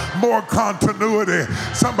 more continuity.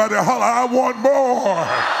 Somebody holler, I want more.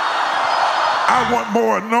 I want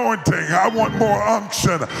more anointing. I want more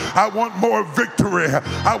unction. I want more victory.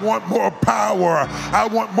 I want more power. I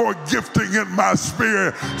want more gifting in my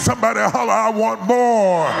spirit. Somebody holler, I want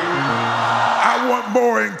more. I want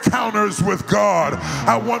more encounters with God.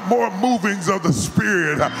 I want more movings of the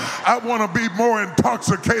Spirit. I want to be more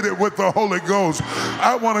intoxicated with the Holy Ghost.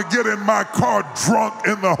 I want to get in my car drunk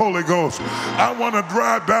in the Holy Ghost. I want to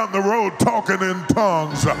drive down the road talking in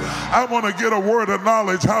tongues. I want to get a word of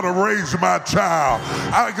knowledge how to raise my child.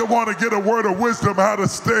 I want to get a word of wisdom how to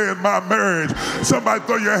stay in my marriage. Somebody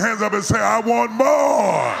throw your hands up and say, I want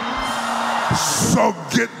more. So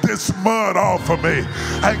get this mud off of me,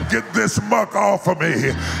 and get this muck off of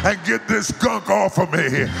me, and get this gunk off of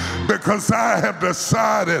me, because I have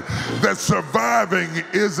decided that surviving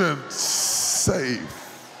isn't safe.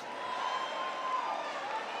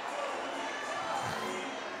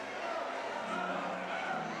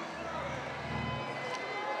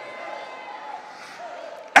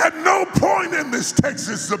 At no point in this text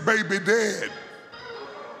is the baby dead.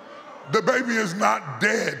 The baby is not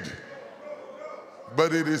dead,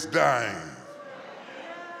 but it is dying.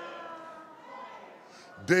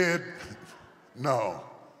 Dead, no,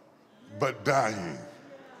 but dying.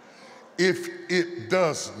 If it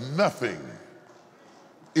does nothing,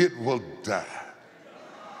 it will die.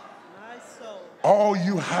 All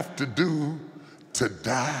you have to do to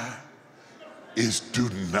die is do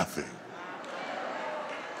nothing.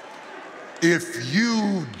 If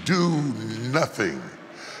you do nothing,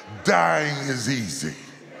 dying is easy.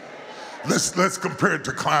 Let's compare it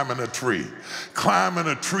to climbing a tree. Climbing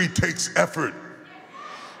a tree takes effort.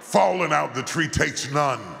 Falling out the tree takes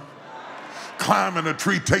none. Climbing a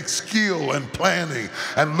tree takes skill and planning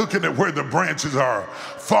and looking at where the branches are.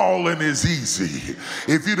 Falling is easy.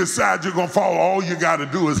 If you decide you're going to fall, all you got to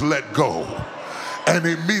do is let go. And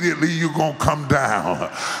immediately you're going to come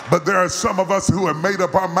down. But there are some of us who have made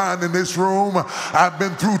up our mind in this room. I've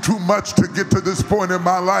been through too much to get to this point in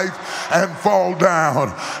my life and fall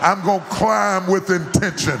down. I'm going to climb with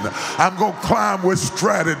intention. I'm going to climb with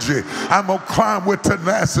strategy. I'm going to climb with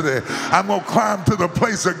tenacity. I'm going to climb to the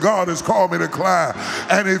place that God has called me to climb.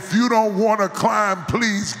 And if you don't want to climb,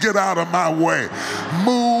 please get out of my way.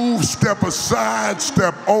 Move, step aside,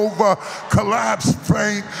 step over, collapse,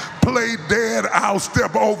 faint, play dead. I'll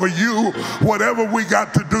step over you. Whatever we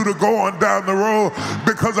got to do to go on down the road,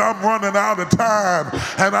 because I'm running out of time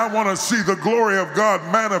and I want to see the glory of God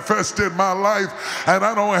manifest in my life, and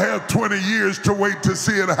I don't have 20 years to wait to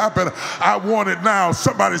see it happen. I want it now.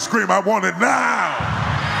 Somebody scream, I want it now.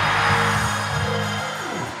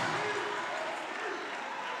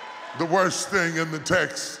 The worst thing in the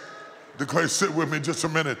text, declare, sit with me just a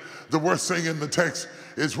minute. The worst thing in the text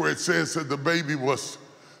is where it says that the baby was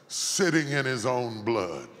sitting in his own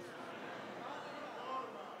blood.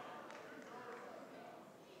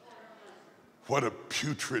 What a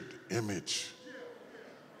putrid image,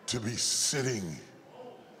 to be sitting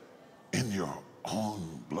in your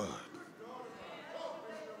own blood.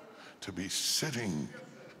 To be sitting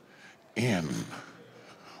in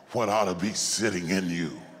what ought to be sitting in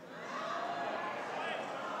you.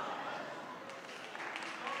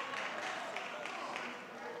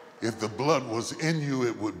 If the blood was in you,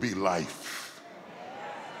 it would be life.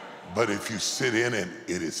 But if you sit in it,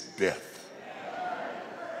 it is death.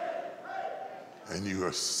 And you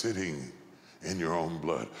are sitting in your own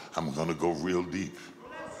blood. I'm going to go real deep.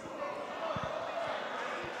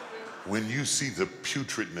 When you see the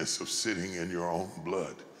putridness of sitting in your own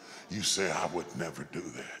blood, you say, I would never do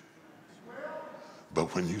that.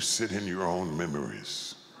 But when you sit in your own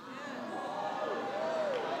memories,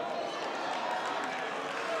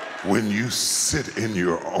 when you sit in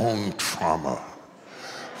your own trauma,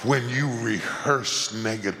 when you rehearse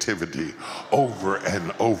negativity over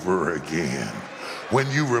and over again, when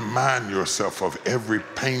you remind yourself of every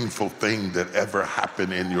painful thing that ever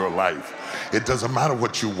happened in your life, it doesn't matter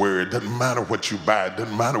what you wear, it doesn't matter what you buy, it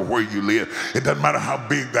doesn't matter where you live, it doesn't matter how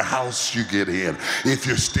big the house you get in, if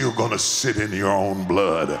you're still gonna sit in your own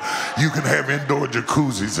blood. You can have indoor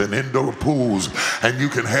jacuzzis and indoor pools, and you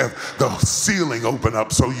can have the ceiling open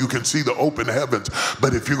up so you can see the open heavens,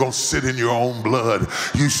 but if you're gonna sit in your own blood,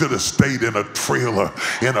 you should have stayed in a trailer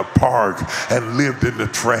in a park and lived in the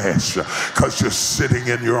trash, because you're sitting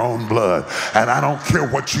in your own blood. And I don't care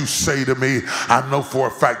what you say to me, I know for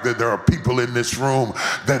a fact that there are people people in this room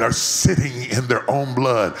that are sitting in their own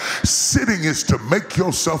blood. Sitting is to make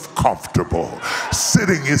yourself comfortable.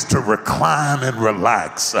 Sitting is to recline and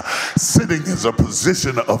relax. Sitting is a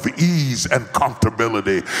position of ease and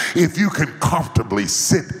comfortability. If you can comfortably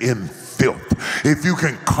sit in filth, if you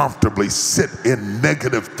can comfortably sit in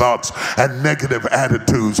negative thoughts and negative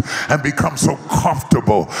attitudes and become so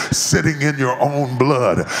comfortable sitting in your own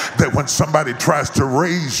blood that when somebody tries to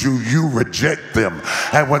raise you, you reject them.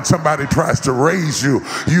 And when somebody tries to raise you,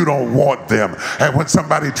 you don't want them. And when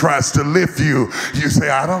somebody tries to lift you, you say,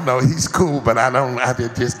 I don't know, he's cool, but I don't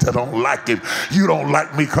like him. You don't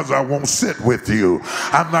like me because I won't sit with you.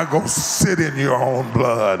 I'm not going to sit in your own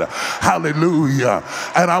blood. Hallelujah.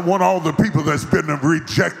 And I want all the people that's been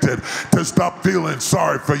rejected to stop feeling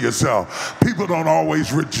sorry for yourself. People don't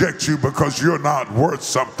always reject you because you're not worth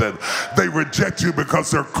something. They reject you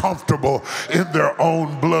because they're comfortable in their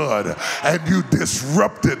own blood, and you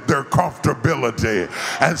disrupted their comfortability.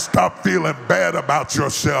 And stop feeling bad about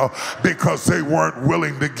yourself because they weren't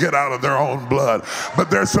willing to get out of their own blood. But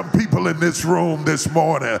there's some people in this room this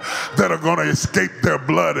morning that are going to escape their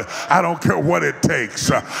blood. I don't care what it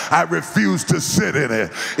takes. I refuse to sit in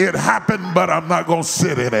it. It happened, but I'm not going to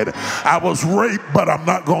sit in it. I was raped, but I'm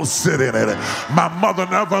not going to sit in it. My mother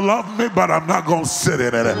never loved me, but I'm not going to sit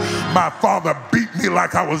in it. My father beat me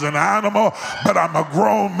like I was an animal, but I'm a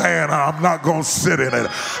grown man and I'm not going to sit in it.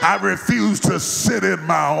 I refuse to sit in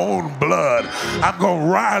my own blood. I'm going to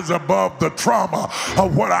rise above the trauma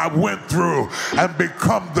of what I went through and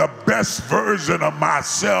become the best version of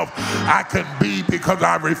myself I can be because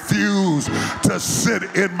I refuse to sit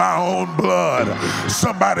in my own blood.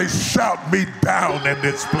 Somebody shout me down in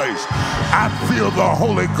this place. I feel the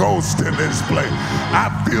Holy Ghost in this place. I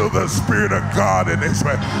feel the Spirit of God in this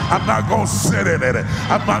place. I'm not going to sit in it.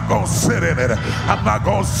 I'm not going to sit in it. I'm not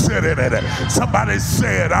going to sit in it. Somebody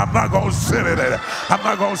said, I'm not going to sit in it. I'm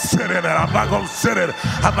not going to sit in it. I'm not going to sit in it.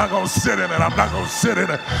 I'm not going to sit in it. I'm not going to sit in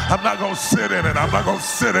it. I'm not going to sit in it. I'm not going to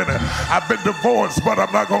sit in it. I've been divorced, but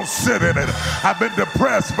I'm not going to sit in it. I've been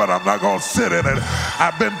depressed, but I'm not going to sit in it.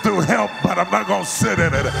 I've been through help, but I'm not going to sit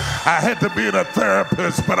in it. I had to be a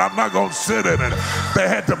therapist, but I'm not going to sit in it. They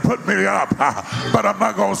had to put me up, but I'm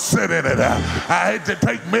not going to sit in it. I had to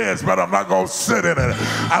take meds, but I'm not going to sit in it.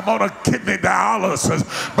 I'm on a kidney dialysis,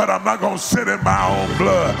 but I'm not going to sit in my own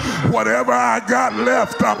blood. Whatever I got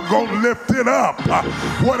left, I'm going to lift it up.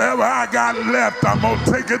 Whatever I got left, I'm going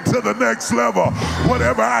to take it to the next level.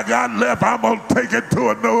 Whatever I got left, I'm going to take it to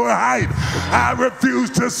a new height. I refuse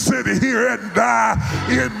to sit here and die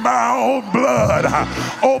in my own blood.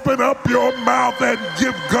 Open up your mouth and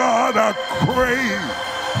give God a praise.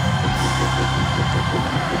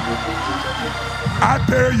 I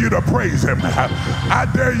dare you to praise him. I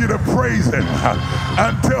dare you to praise him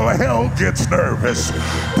until hell gets nervous.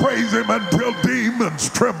 Praise him until demons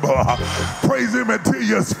tremble. Praise him until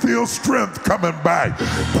you feel strength coming back.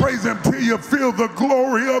 Praise him till you feel the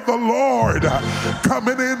glory of the Lord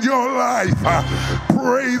coming in your life.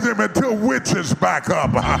 Praise him until witches back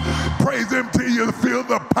up. Praise him till you feel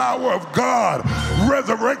the power of God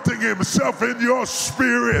resurrecting himself in your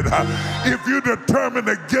spirit. If you're determined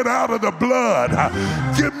to get out of the blood,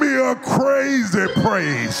 give me a crazy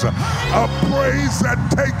praise. A praise that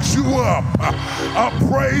takes you up. A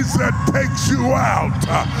praise that takes you out.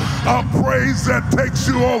 A praise that takes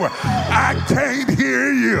you over. I can't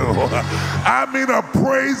hear you. I mean a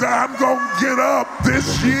praise I'm going to get up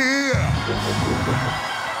this year.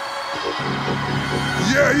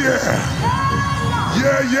 Yeah, yeah.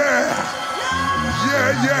 Yeah, yeah.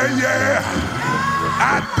 Yeah, yeah, yeah.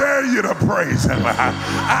 I dare you to praise him.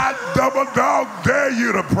 I double dog dare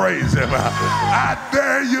you to praise him. I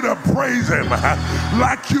dare you to praise him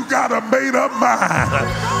like you got a made up mind.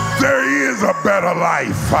 There is a better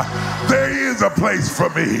life. There is a place for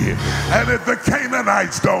me. And if the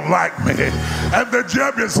Canaanites don't like me and the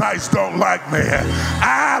Jebusites don't like me,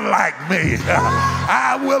 I like me.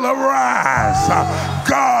 I will arise.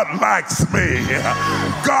 God likes me.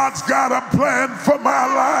 God's got a plan for my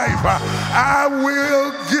life. I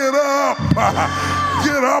will get up.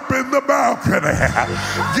 Get up in the balcony.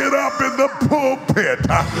 Get up in the pulpit.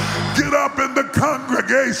 Get up in the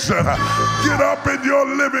congregation. Get up in your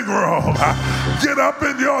living room. Get up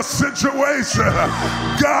in your situation.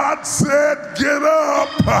 God said, get up.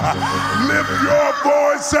 Lift your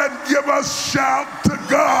voice and give a shout to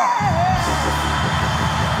God.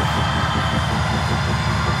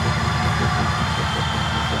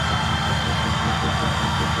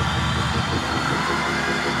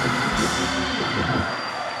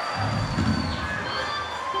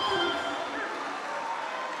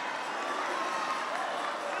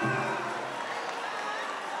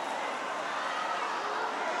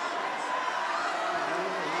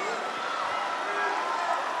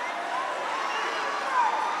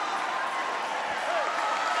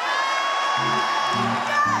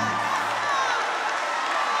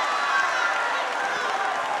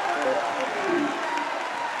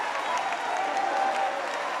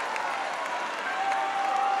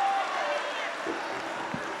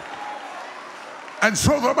 And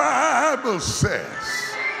so the Bible says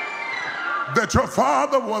that your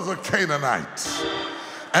father was a Canaanite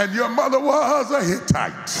and your mother was a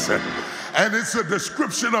Hittite. And it's a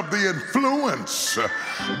description of the influence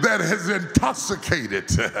that has intoxicated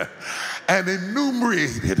and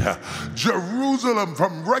enumerated Jerusalem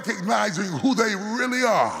from recognizing who they really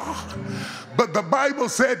are. But the Bible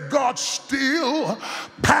said God still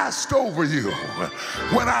passed over you.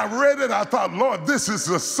 When I read it, I thought, Lord, this is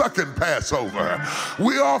the second Passover.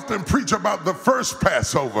 We often preach about the first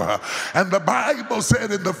Passover. And the Bible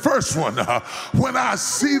said in the first one, when I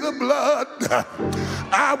see the blood,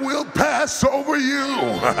 I will pass over you.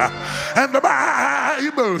 And the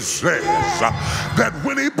Bible says that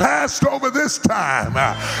when he passed over this time,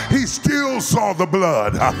 he still saw the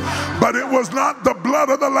blood. But it was not the blood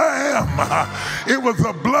of the Lamb. It was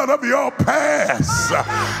the blood of your past.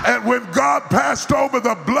 And when God passed over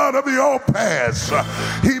the blood of your past,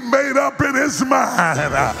 he made up in his mind,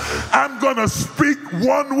 I'm going to speak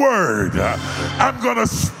one word. I'm going to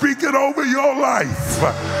speak it over your life.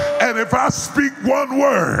 And if I speak one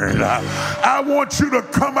word, I want you to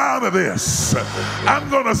come out of this. I'm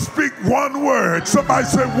going to speak one word. Somebody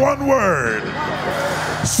say one word.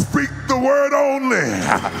 Speak the word only,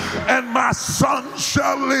 and my son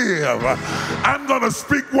shall live. I'm going to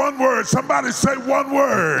speak one word. Somebody say one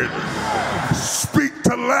word. Speak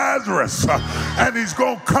to Lazarus, and he's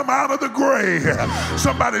going to come out of the grave.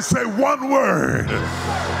 Somebody say one word.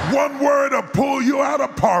 One word to pull you out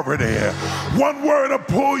of poverty. One word to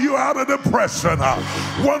pull you out of depression.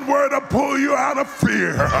 One word to pull you out of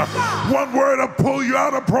fear. One word to pull you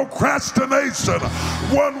out of procrastination.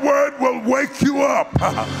 One word will wake you up.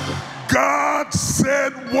 God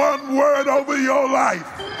said one word over your life.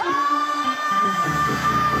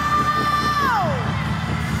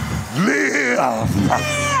 Live.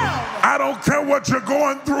 I don't care what you're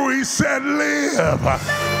going through, he said live.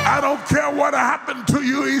 I don't care what happened to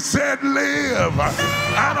you, he said live.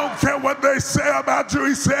 I don't care what they say about you,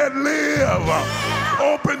 he said live.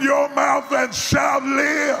 Open your mouth and shout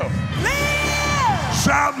live.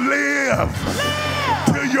 Shout live.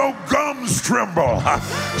 Till your gums tremble.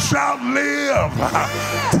 Shout live.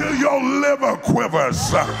 Till your liver quivers.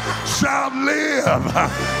 Shout live.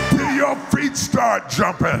 Till your feet start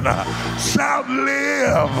jumping. Shout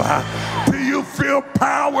live. Till you feel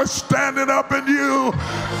power standing up in you.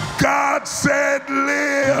 God said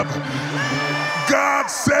live. God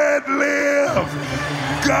said live.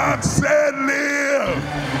 God said live.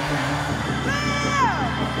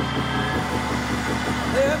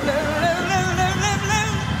 Live, live, live, live, live, live,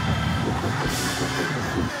 live.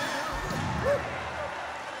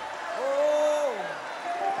 Oh.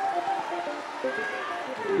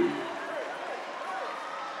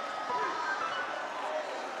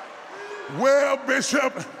 Well,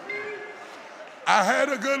 Bishop, I had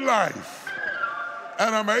a good life,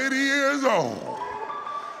 and I'm 80 years old.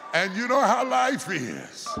 And you know how life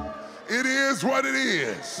is. It is what it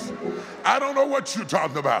is. I don't know what you're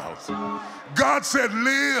talking about. God said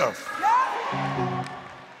live.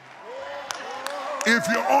 If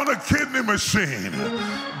you're on a kidney machine,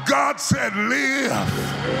 God said live.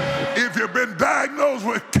 If you've been diagnosed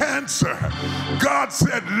with cancer, God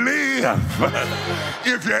said live.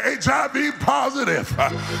 If you're HIV positive,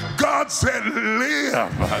 God said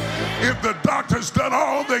live. If the doctor's done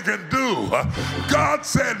all they can do, God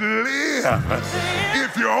said live.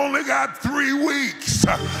 If you only got 3 weeks,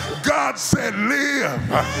 God said live.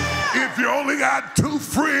 If you only got 2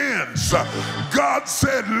 friends, God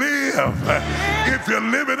said live. If you're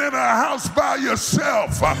living in a house by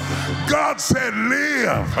yourself, God said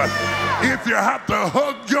live. If you have to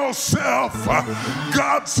hug yourself,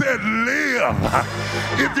 God said live.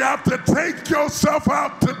 If you have to take yourself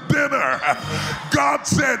out to dinner, God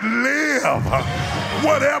said live.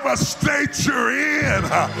 Whatever state you're in,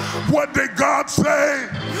 what did God say?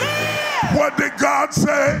 Live. What did God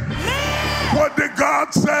say? Live. What did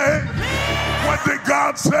God say? Live. What did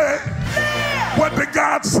God say? Live. What did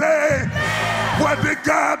God say? Live. What did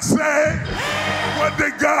God say? Live. What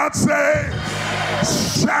did God say?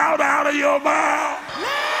 Shout out of your mouth.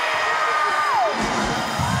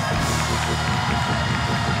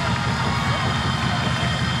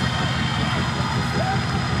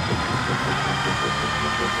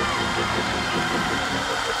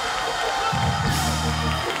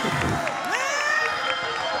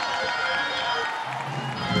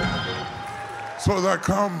 So as I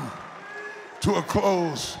come to a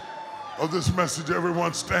close of this message,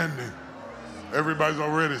 everyone's standing. Everybody's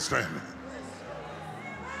already standing.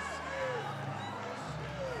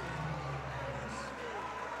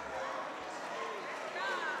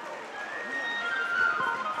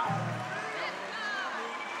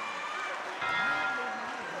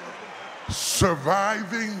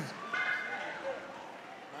 Surviving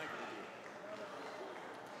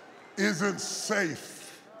isn't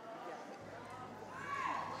safe.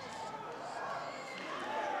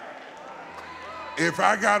 If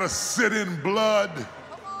I gotta sit in blood,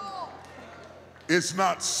 it's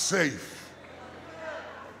not safe.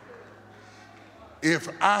 If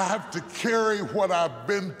I have to carry what I've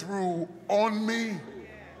been through on me,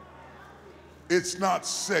 it's not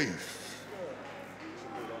safe.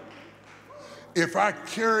 If I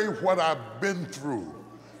carry what I've been through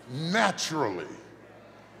naturally,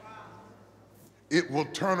 it will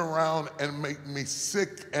turn around and make me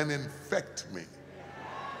sick and infect me.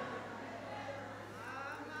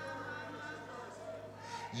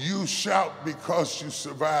 You shout because you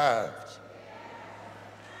survived,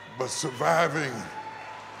 but surviving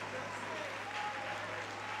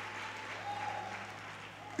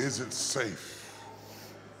isn't safe.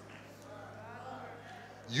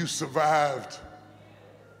 You survived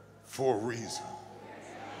for a reason.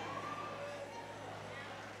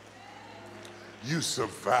 You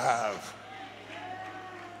survive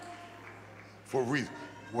for a reason.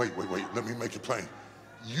 Wait, let me make it plain.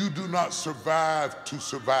 You do not survive to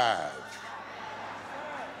survive.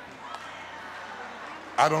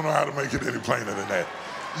 I don't know how to make it any plainer than that.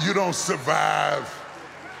 You don't survive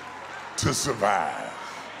to survive.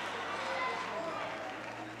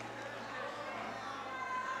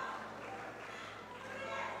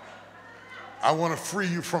 I want to free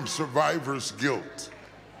you from survivor's guilt.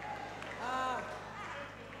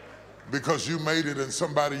 Because you made it and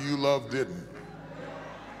somebody you love didn't.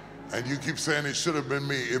 And you keep saying it should have been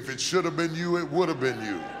me. If it should have been you, it would have been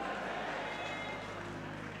you.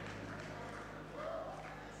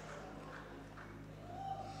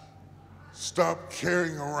 Stop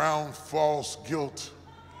carrying around false guilt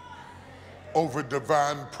over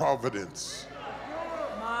divine providence.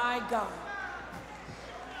 My God.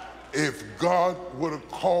 If God would have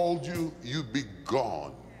called you, you'd be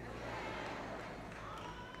gone.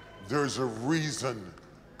 There's a reason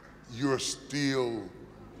you're still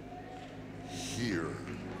here.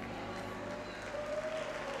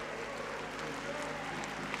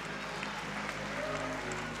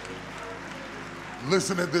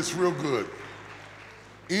 Listen to this real good.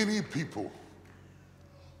 Any people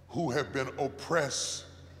who have been oppressed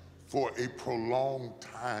for a prolonged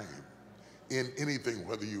time in anything,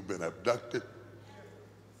 whether you've been abducted,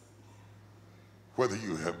 whether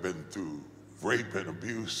you have been through rape and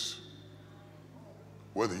abuse,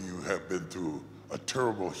 whether you have been through a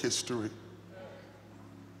terrible history,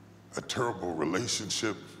 a terrible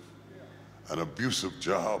relationship, an abusive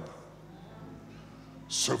job,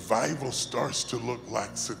 survival starts to look like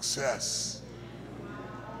success.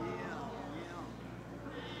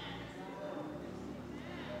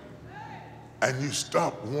 And you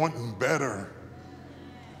stop wanting better.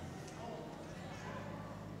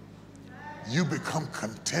 You become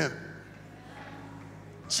content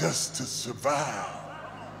just to survive.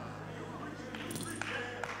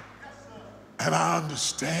 And I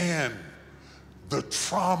understand the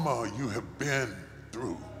trauma you have been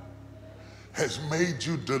through has made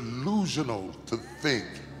you delusional to think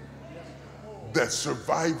that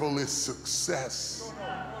survival is success.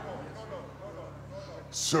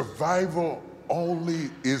 Survival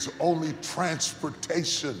is only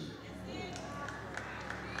transportation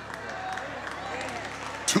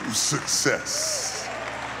to success.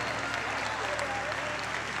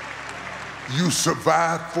 You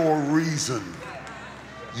survive for a reason.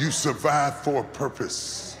 You survive for a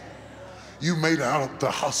purpose. You made it out of the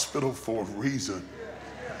hospital for a reason.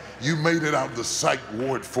 You made it out of the psych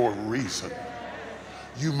ward for a reason.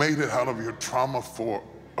 You made it out of your trauma for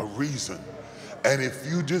a reason. And if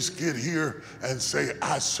you just get here and say,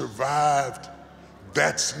 I survived,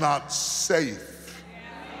 that's not safe.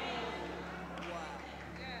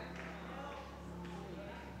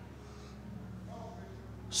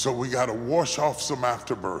 So we got to wash off some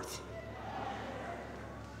afterbirth.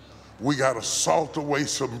 We got to salt away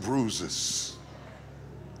some bruises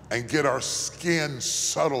and get our skin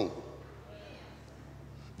subtle,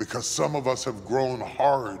 because some of us have grown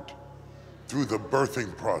hard through the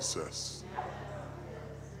birthing process.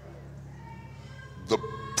 The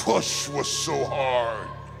push was so hard.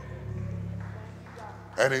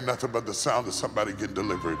 And ain't nothing but the sound of somebody getting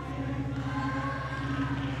delivered.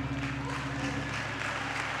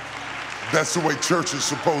 That's the way church is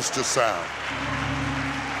supposed to sound.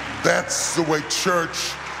 That's the way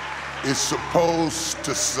church is supposed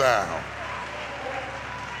to sound.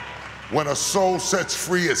 When a soul sets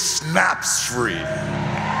free, it snaps free.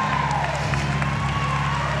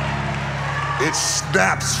 It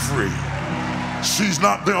snaps free. She's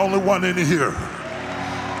not the only one in here.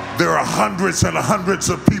 There are hundreds and hundreds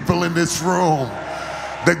of people in this room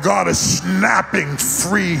that God is snapping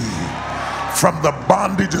free from the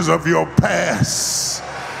bondages of your past.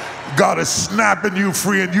 God is snapping you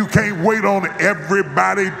free, and you can't wait on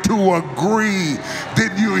everybody to agree.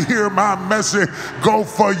 Didn't you hear my message? Go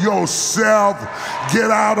for yourself.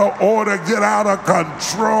 Get out of order. Get out of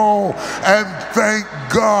control. And thank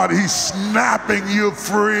God he's snapping you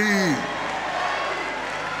free.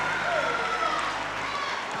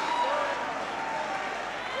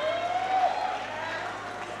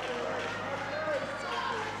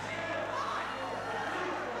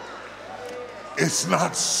 It's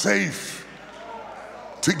not safe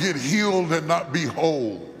to get healed and not be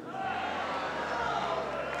whole.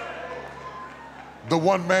 The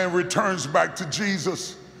one man returns back to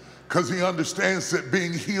Jesus because he understands that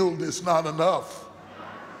being healed is not enough.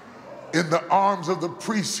 In the arms of the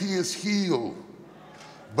priest, he is healed,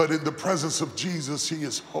 but in the presence of Jesus, he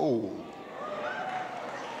is whole.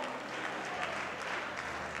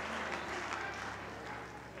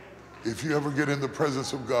 If you ever get in the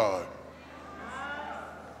presence of God,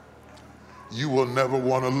 you will never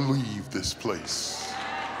want to leave this place.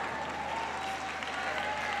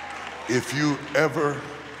 If you ever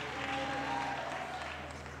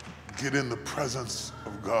get in the presence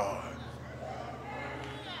of God,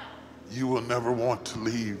 you will never want to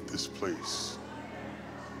leave this place.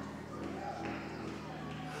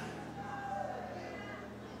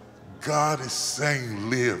 God is saying,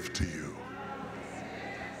 live to you.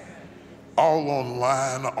 All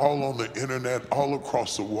online, all on the internet, all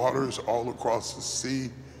across the waters, all across the sea.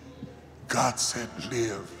 God said,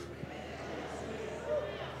 live.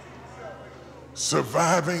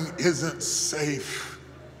 Surviving isn't safe.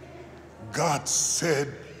 God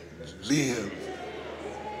said, live.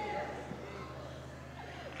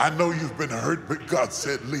 I know you've been hurt, but God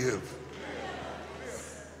said, live.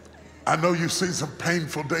 I know you've seen some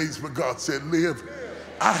painful days, but God said, live.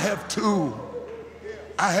 I have too.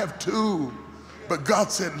 I have too. But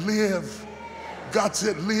God said, live. God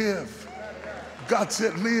said, live. God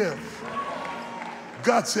said, live.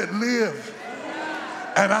 God said, live.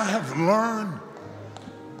 And I have learned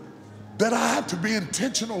that I have to be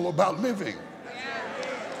intentional about living.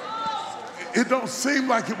 It don't seem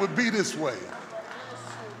like it would be this way.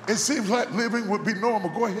 It seems like living would be normal.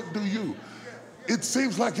 Go ahead and do you. It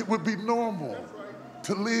seems like it would be normal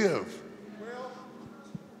to live.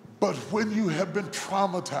 But when you have been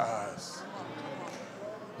traumatized,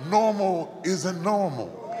 normal isn't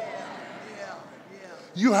normal.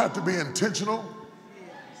 You have to be intentional.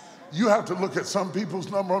 You have to look at some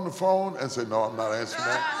people's number on the phone and say, no, I'm not answering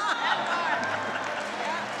that.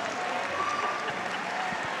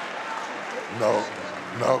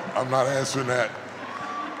 No, I'm not answering that.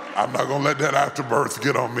 I'm not going to let that afterbirth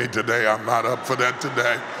get on me today. I'm not up for that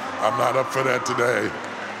today. I'm not up for that today.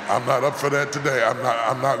 I'm not up for that today. I'm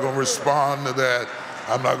not going to respond to that.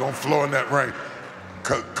 I'm not going to flow in that rain.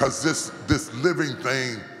 Because this living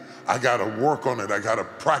thing, I got to work on it. I got to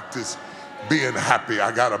practice being happy.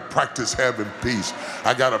 I got to practice having peace.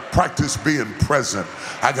 I got to practice being present.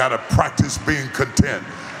 I got to practice being content.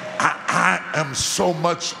 I am so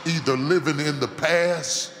much either living in the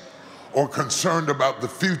past or concerned about the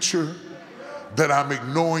future that I'm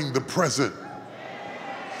ignoring the present.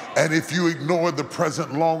 And if you ignore the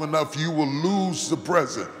present long enough, you will lose the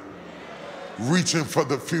present, reaching for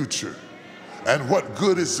the future. And what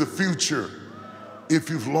good is the future if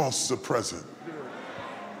you've lost the present?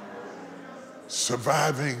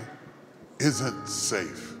 Surviving isn't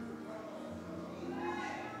safe.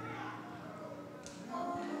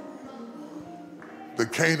 The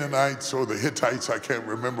Canaanites or the Hittites, I can't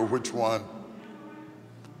remember which one,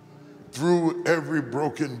 threw every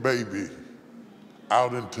broken baby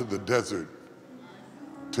out into the desert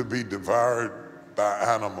to be devoured by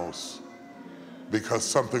animals because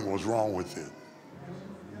something was wrong with it.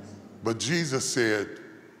 But Jesus said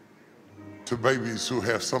to babies who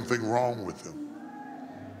have something wrong with them,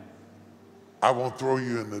 I won't throw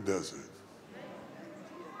you in the desert.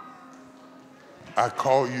 I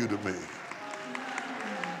call you to me.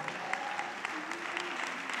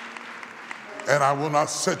 And I will not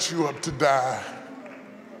set you up to die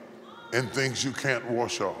in things you can't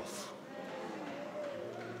wash off.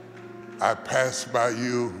 I passed by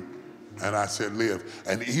you and I said, live.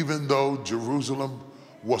 And even though Jerusalem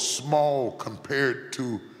was small compared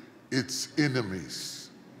to its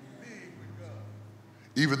enemies,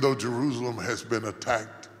 even though Jerusalem has been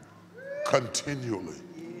attacked continually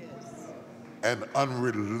and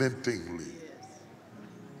unrelentingly,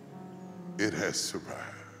 it has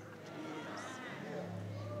survived.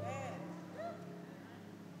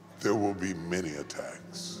 there will be many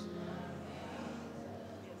attacks.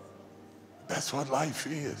 That's what life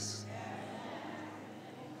is.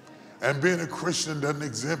 And being a Christian doesn't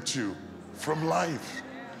exempt you from life.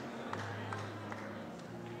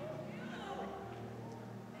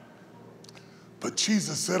 But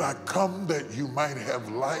Jesus said, I come that you might have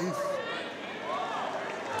life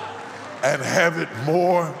and have it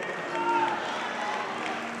more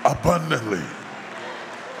abundantly.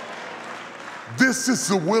 This is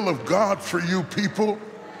the will of God for you people.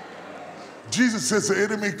 Jesus says the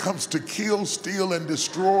enemy comes to kill, steal, and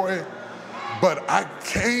destroy, but I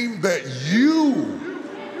came that you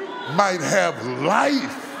might have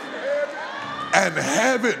life and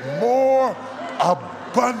have it more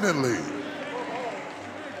abundantly.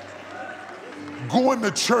 Going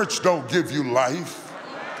to church don't give you life.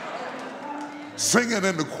 Singing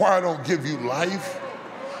in the choir don't give you life.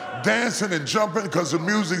 Dancing and jumping because the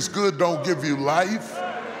music's good don't give you life.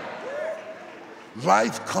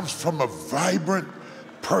 Life comes from a vibrant,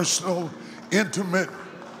 personal, intimate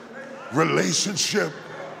relationship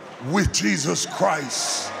with Jesus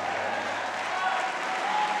Christ.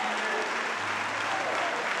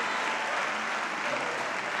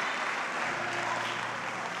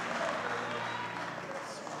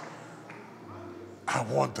 I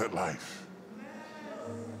want that life.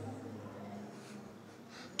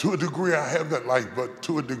 To a degree, I have that life, but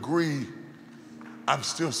to a degree, I'm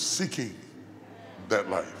still seeking that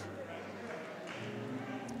life.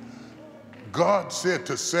 God said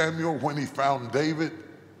to Samuel when he found David,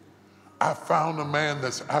 I found a man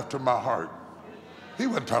that's after my heart. He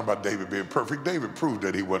wasn't talking about David being perfect. David proved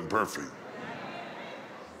that he wasn't perfect.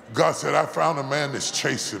 God said, I found a man that's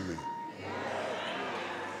chasing me.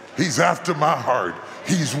 He's after my heart.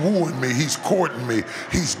 He's wooing me. He's courting me.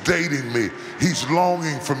 He's dating me. He's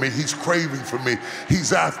longing for me. He's craving for me.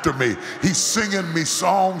 He's after me. He's singing me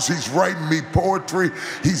songs. He's writing me poetry.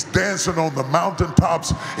 He's dancing on the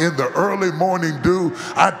mountaintops in the early morning dew.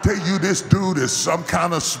 I tell you, this dude is some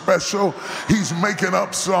kind of special. He's making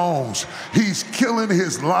up songs. He's killing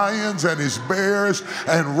his lions and his bears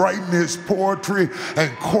and writing his poetry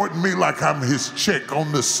and courting me like I'm his chick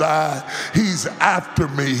on the side. He's after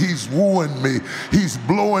me. He's wooing me. He's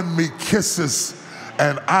blowing me kisses,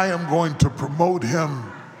 and I am going to promote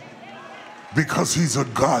him because he's a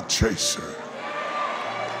God chaser.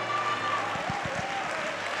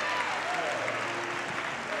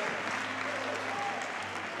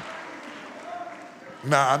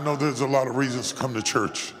 Now, I know there's a lot of reasons to come to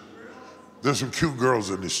church. There's some cute girls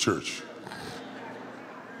in this church.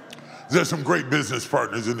 There's some great business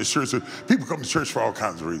partners in this church. People come to church for all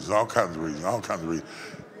kinds of reasons, all kinds of reasons, all kinds of reasons.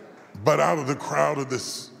 But out of the crowd of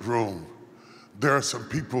this room, there are some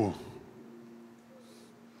people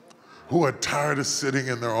who are tired of sitting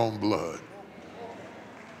in their own blood,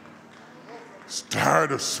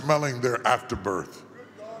 tired of smelling their afterbirth,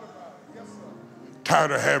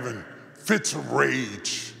 tired of having fits of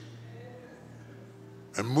rage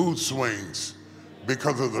and mood swings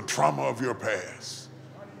because of the trauma of your past.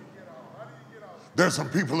 There's some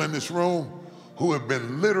people in this room who have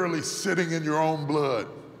been literally sitting in your own blood.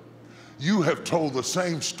 You have told the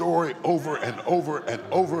same story over and over and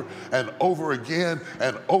over and over again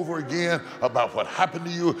and over again about what happened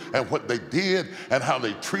to you and what they did and how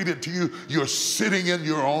they treated to you. You're sitting in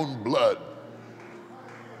your own blood.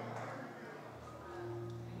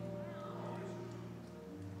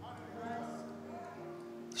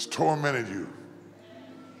 It's tormented you.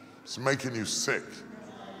 It's making you sick.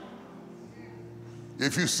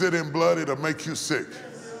 If you sit in blood, it'll make you sick.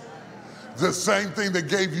 The same thing that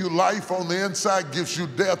gave you life on the inside gives you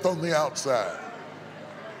death on the outside.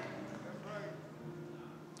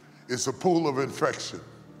 It's a pool of infection.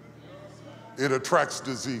 It attracts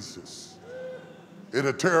diseases.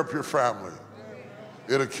 It'll tear up your family.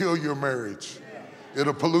 It'll kill your marriage.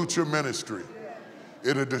 It'll pollute your ministry.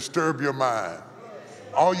 It'll disturb your mind.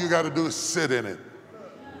 All you got to do is sit in it.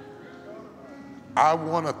 I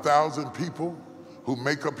want 1,000 people who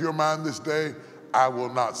make up your mind this day, I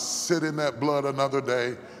will not sit in that blood another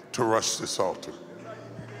day to rush this altar.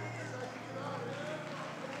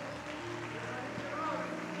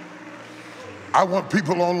 I want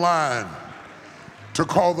people online to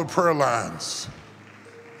call the prayer lines.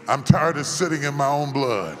 I'm tired of sitting in my own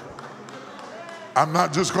blood. I'm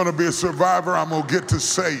not just going to be a survivor, I'm going to get to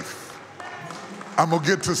safe. I'm going to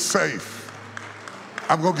get to safe.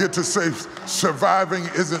 I'm going to get to safe. Surviving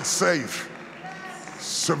isn't safe.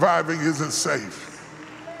 Surviving isn't safe.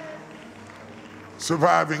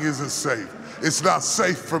 Surviving isn't safe. It's not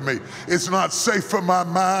safe for me. It's not safe for my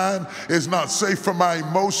mind. It's not safe for my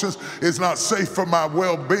emotions. It's not safe for my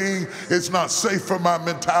well-being. It's not safe for my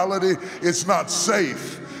mentality. It's not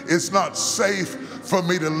safe. It's not safe for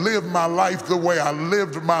me to live my life the way I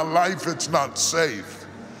lived my life. It's not safe.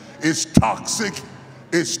 It's toxic.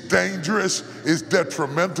 It's dangerous. It's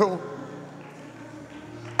detrimental.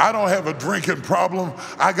 I don't have a drinking problem.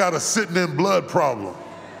 I got a sitting in blood problem.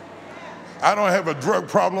 I don't have a drug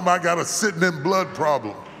problem, I got a sitting in blood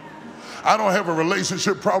problem. I don't have a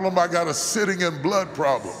relationship problem, I got a sitting in blood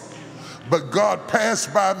problem. But God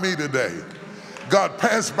passed by me today. God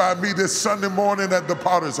passed by me this Sunday morning at the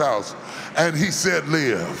Potter's house, and he said,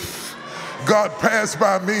 live. God passed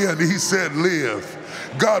by me and he said, live.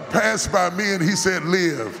 God passed by me and he said,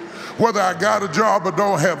 live. Whether I got a job or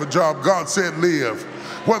don't have a job, God said, live.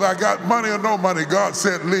 Whether I got money or no money, God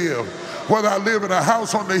said, live. Whether I live in a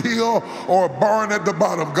house on the hill or a barn at the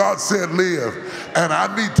bottom, God said live. And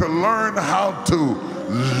I need to learn how to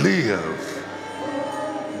live.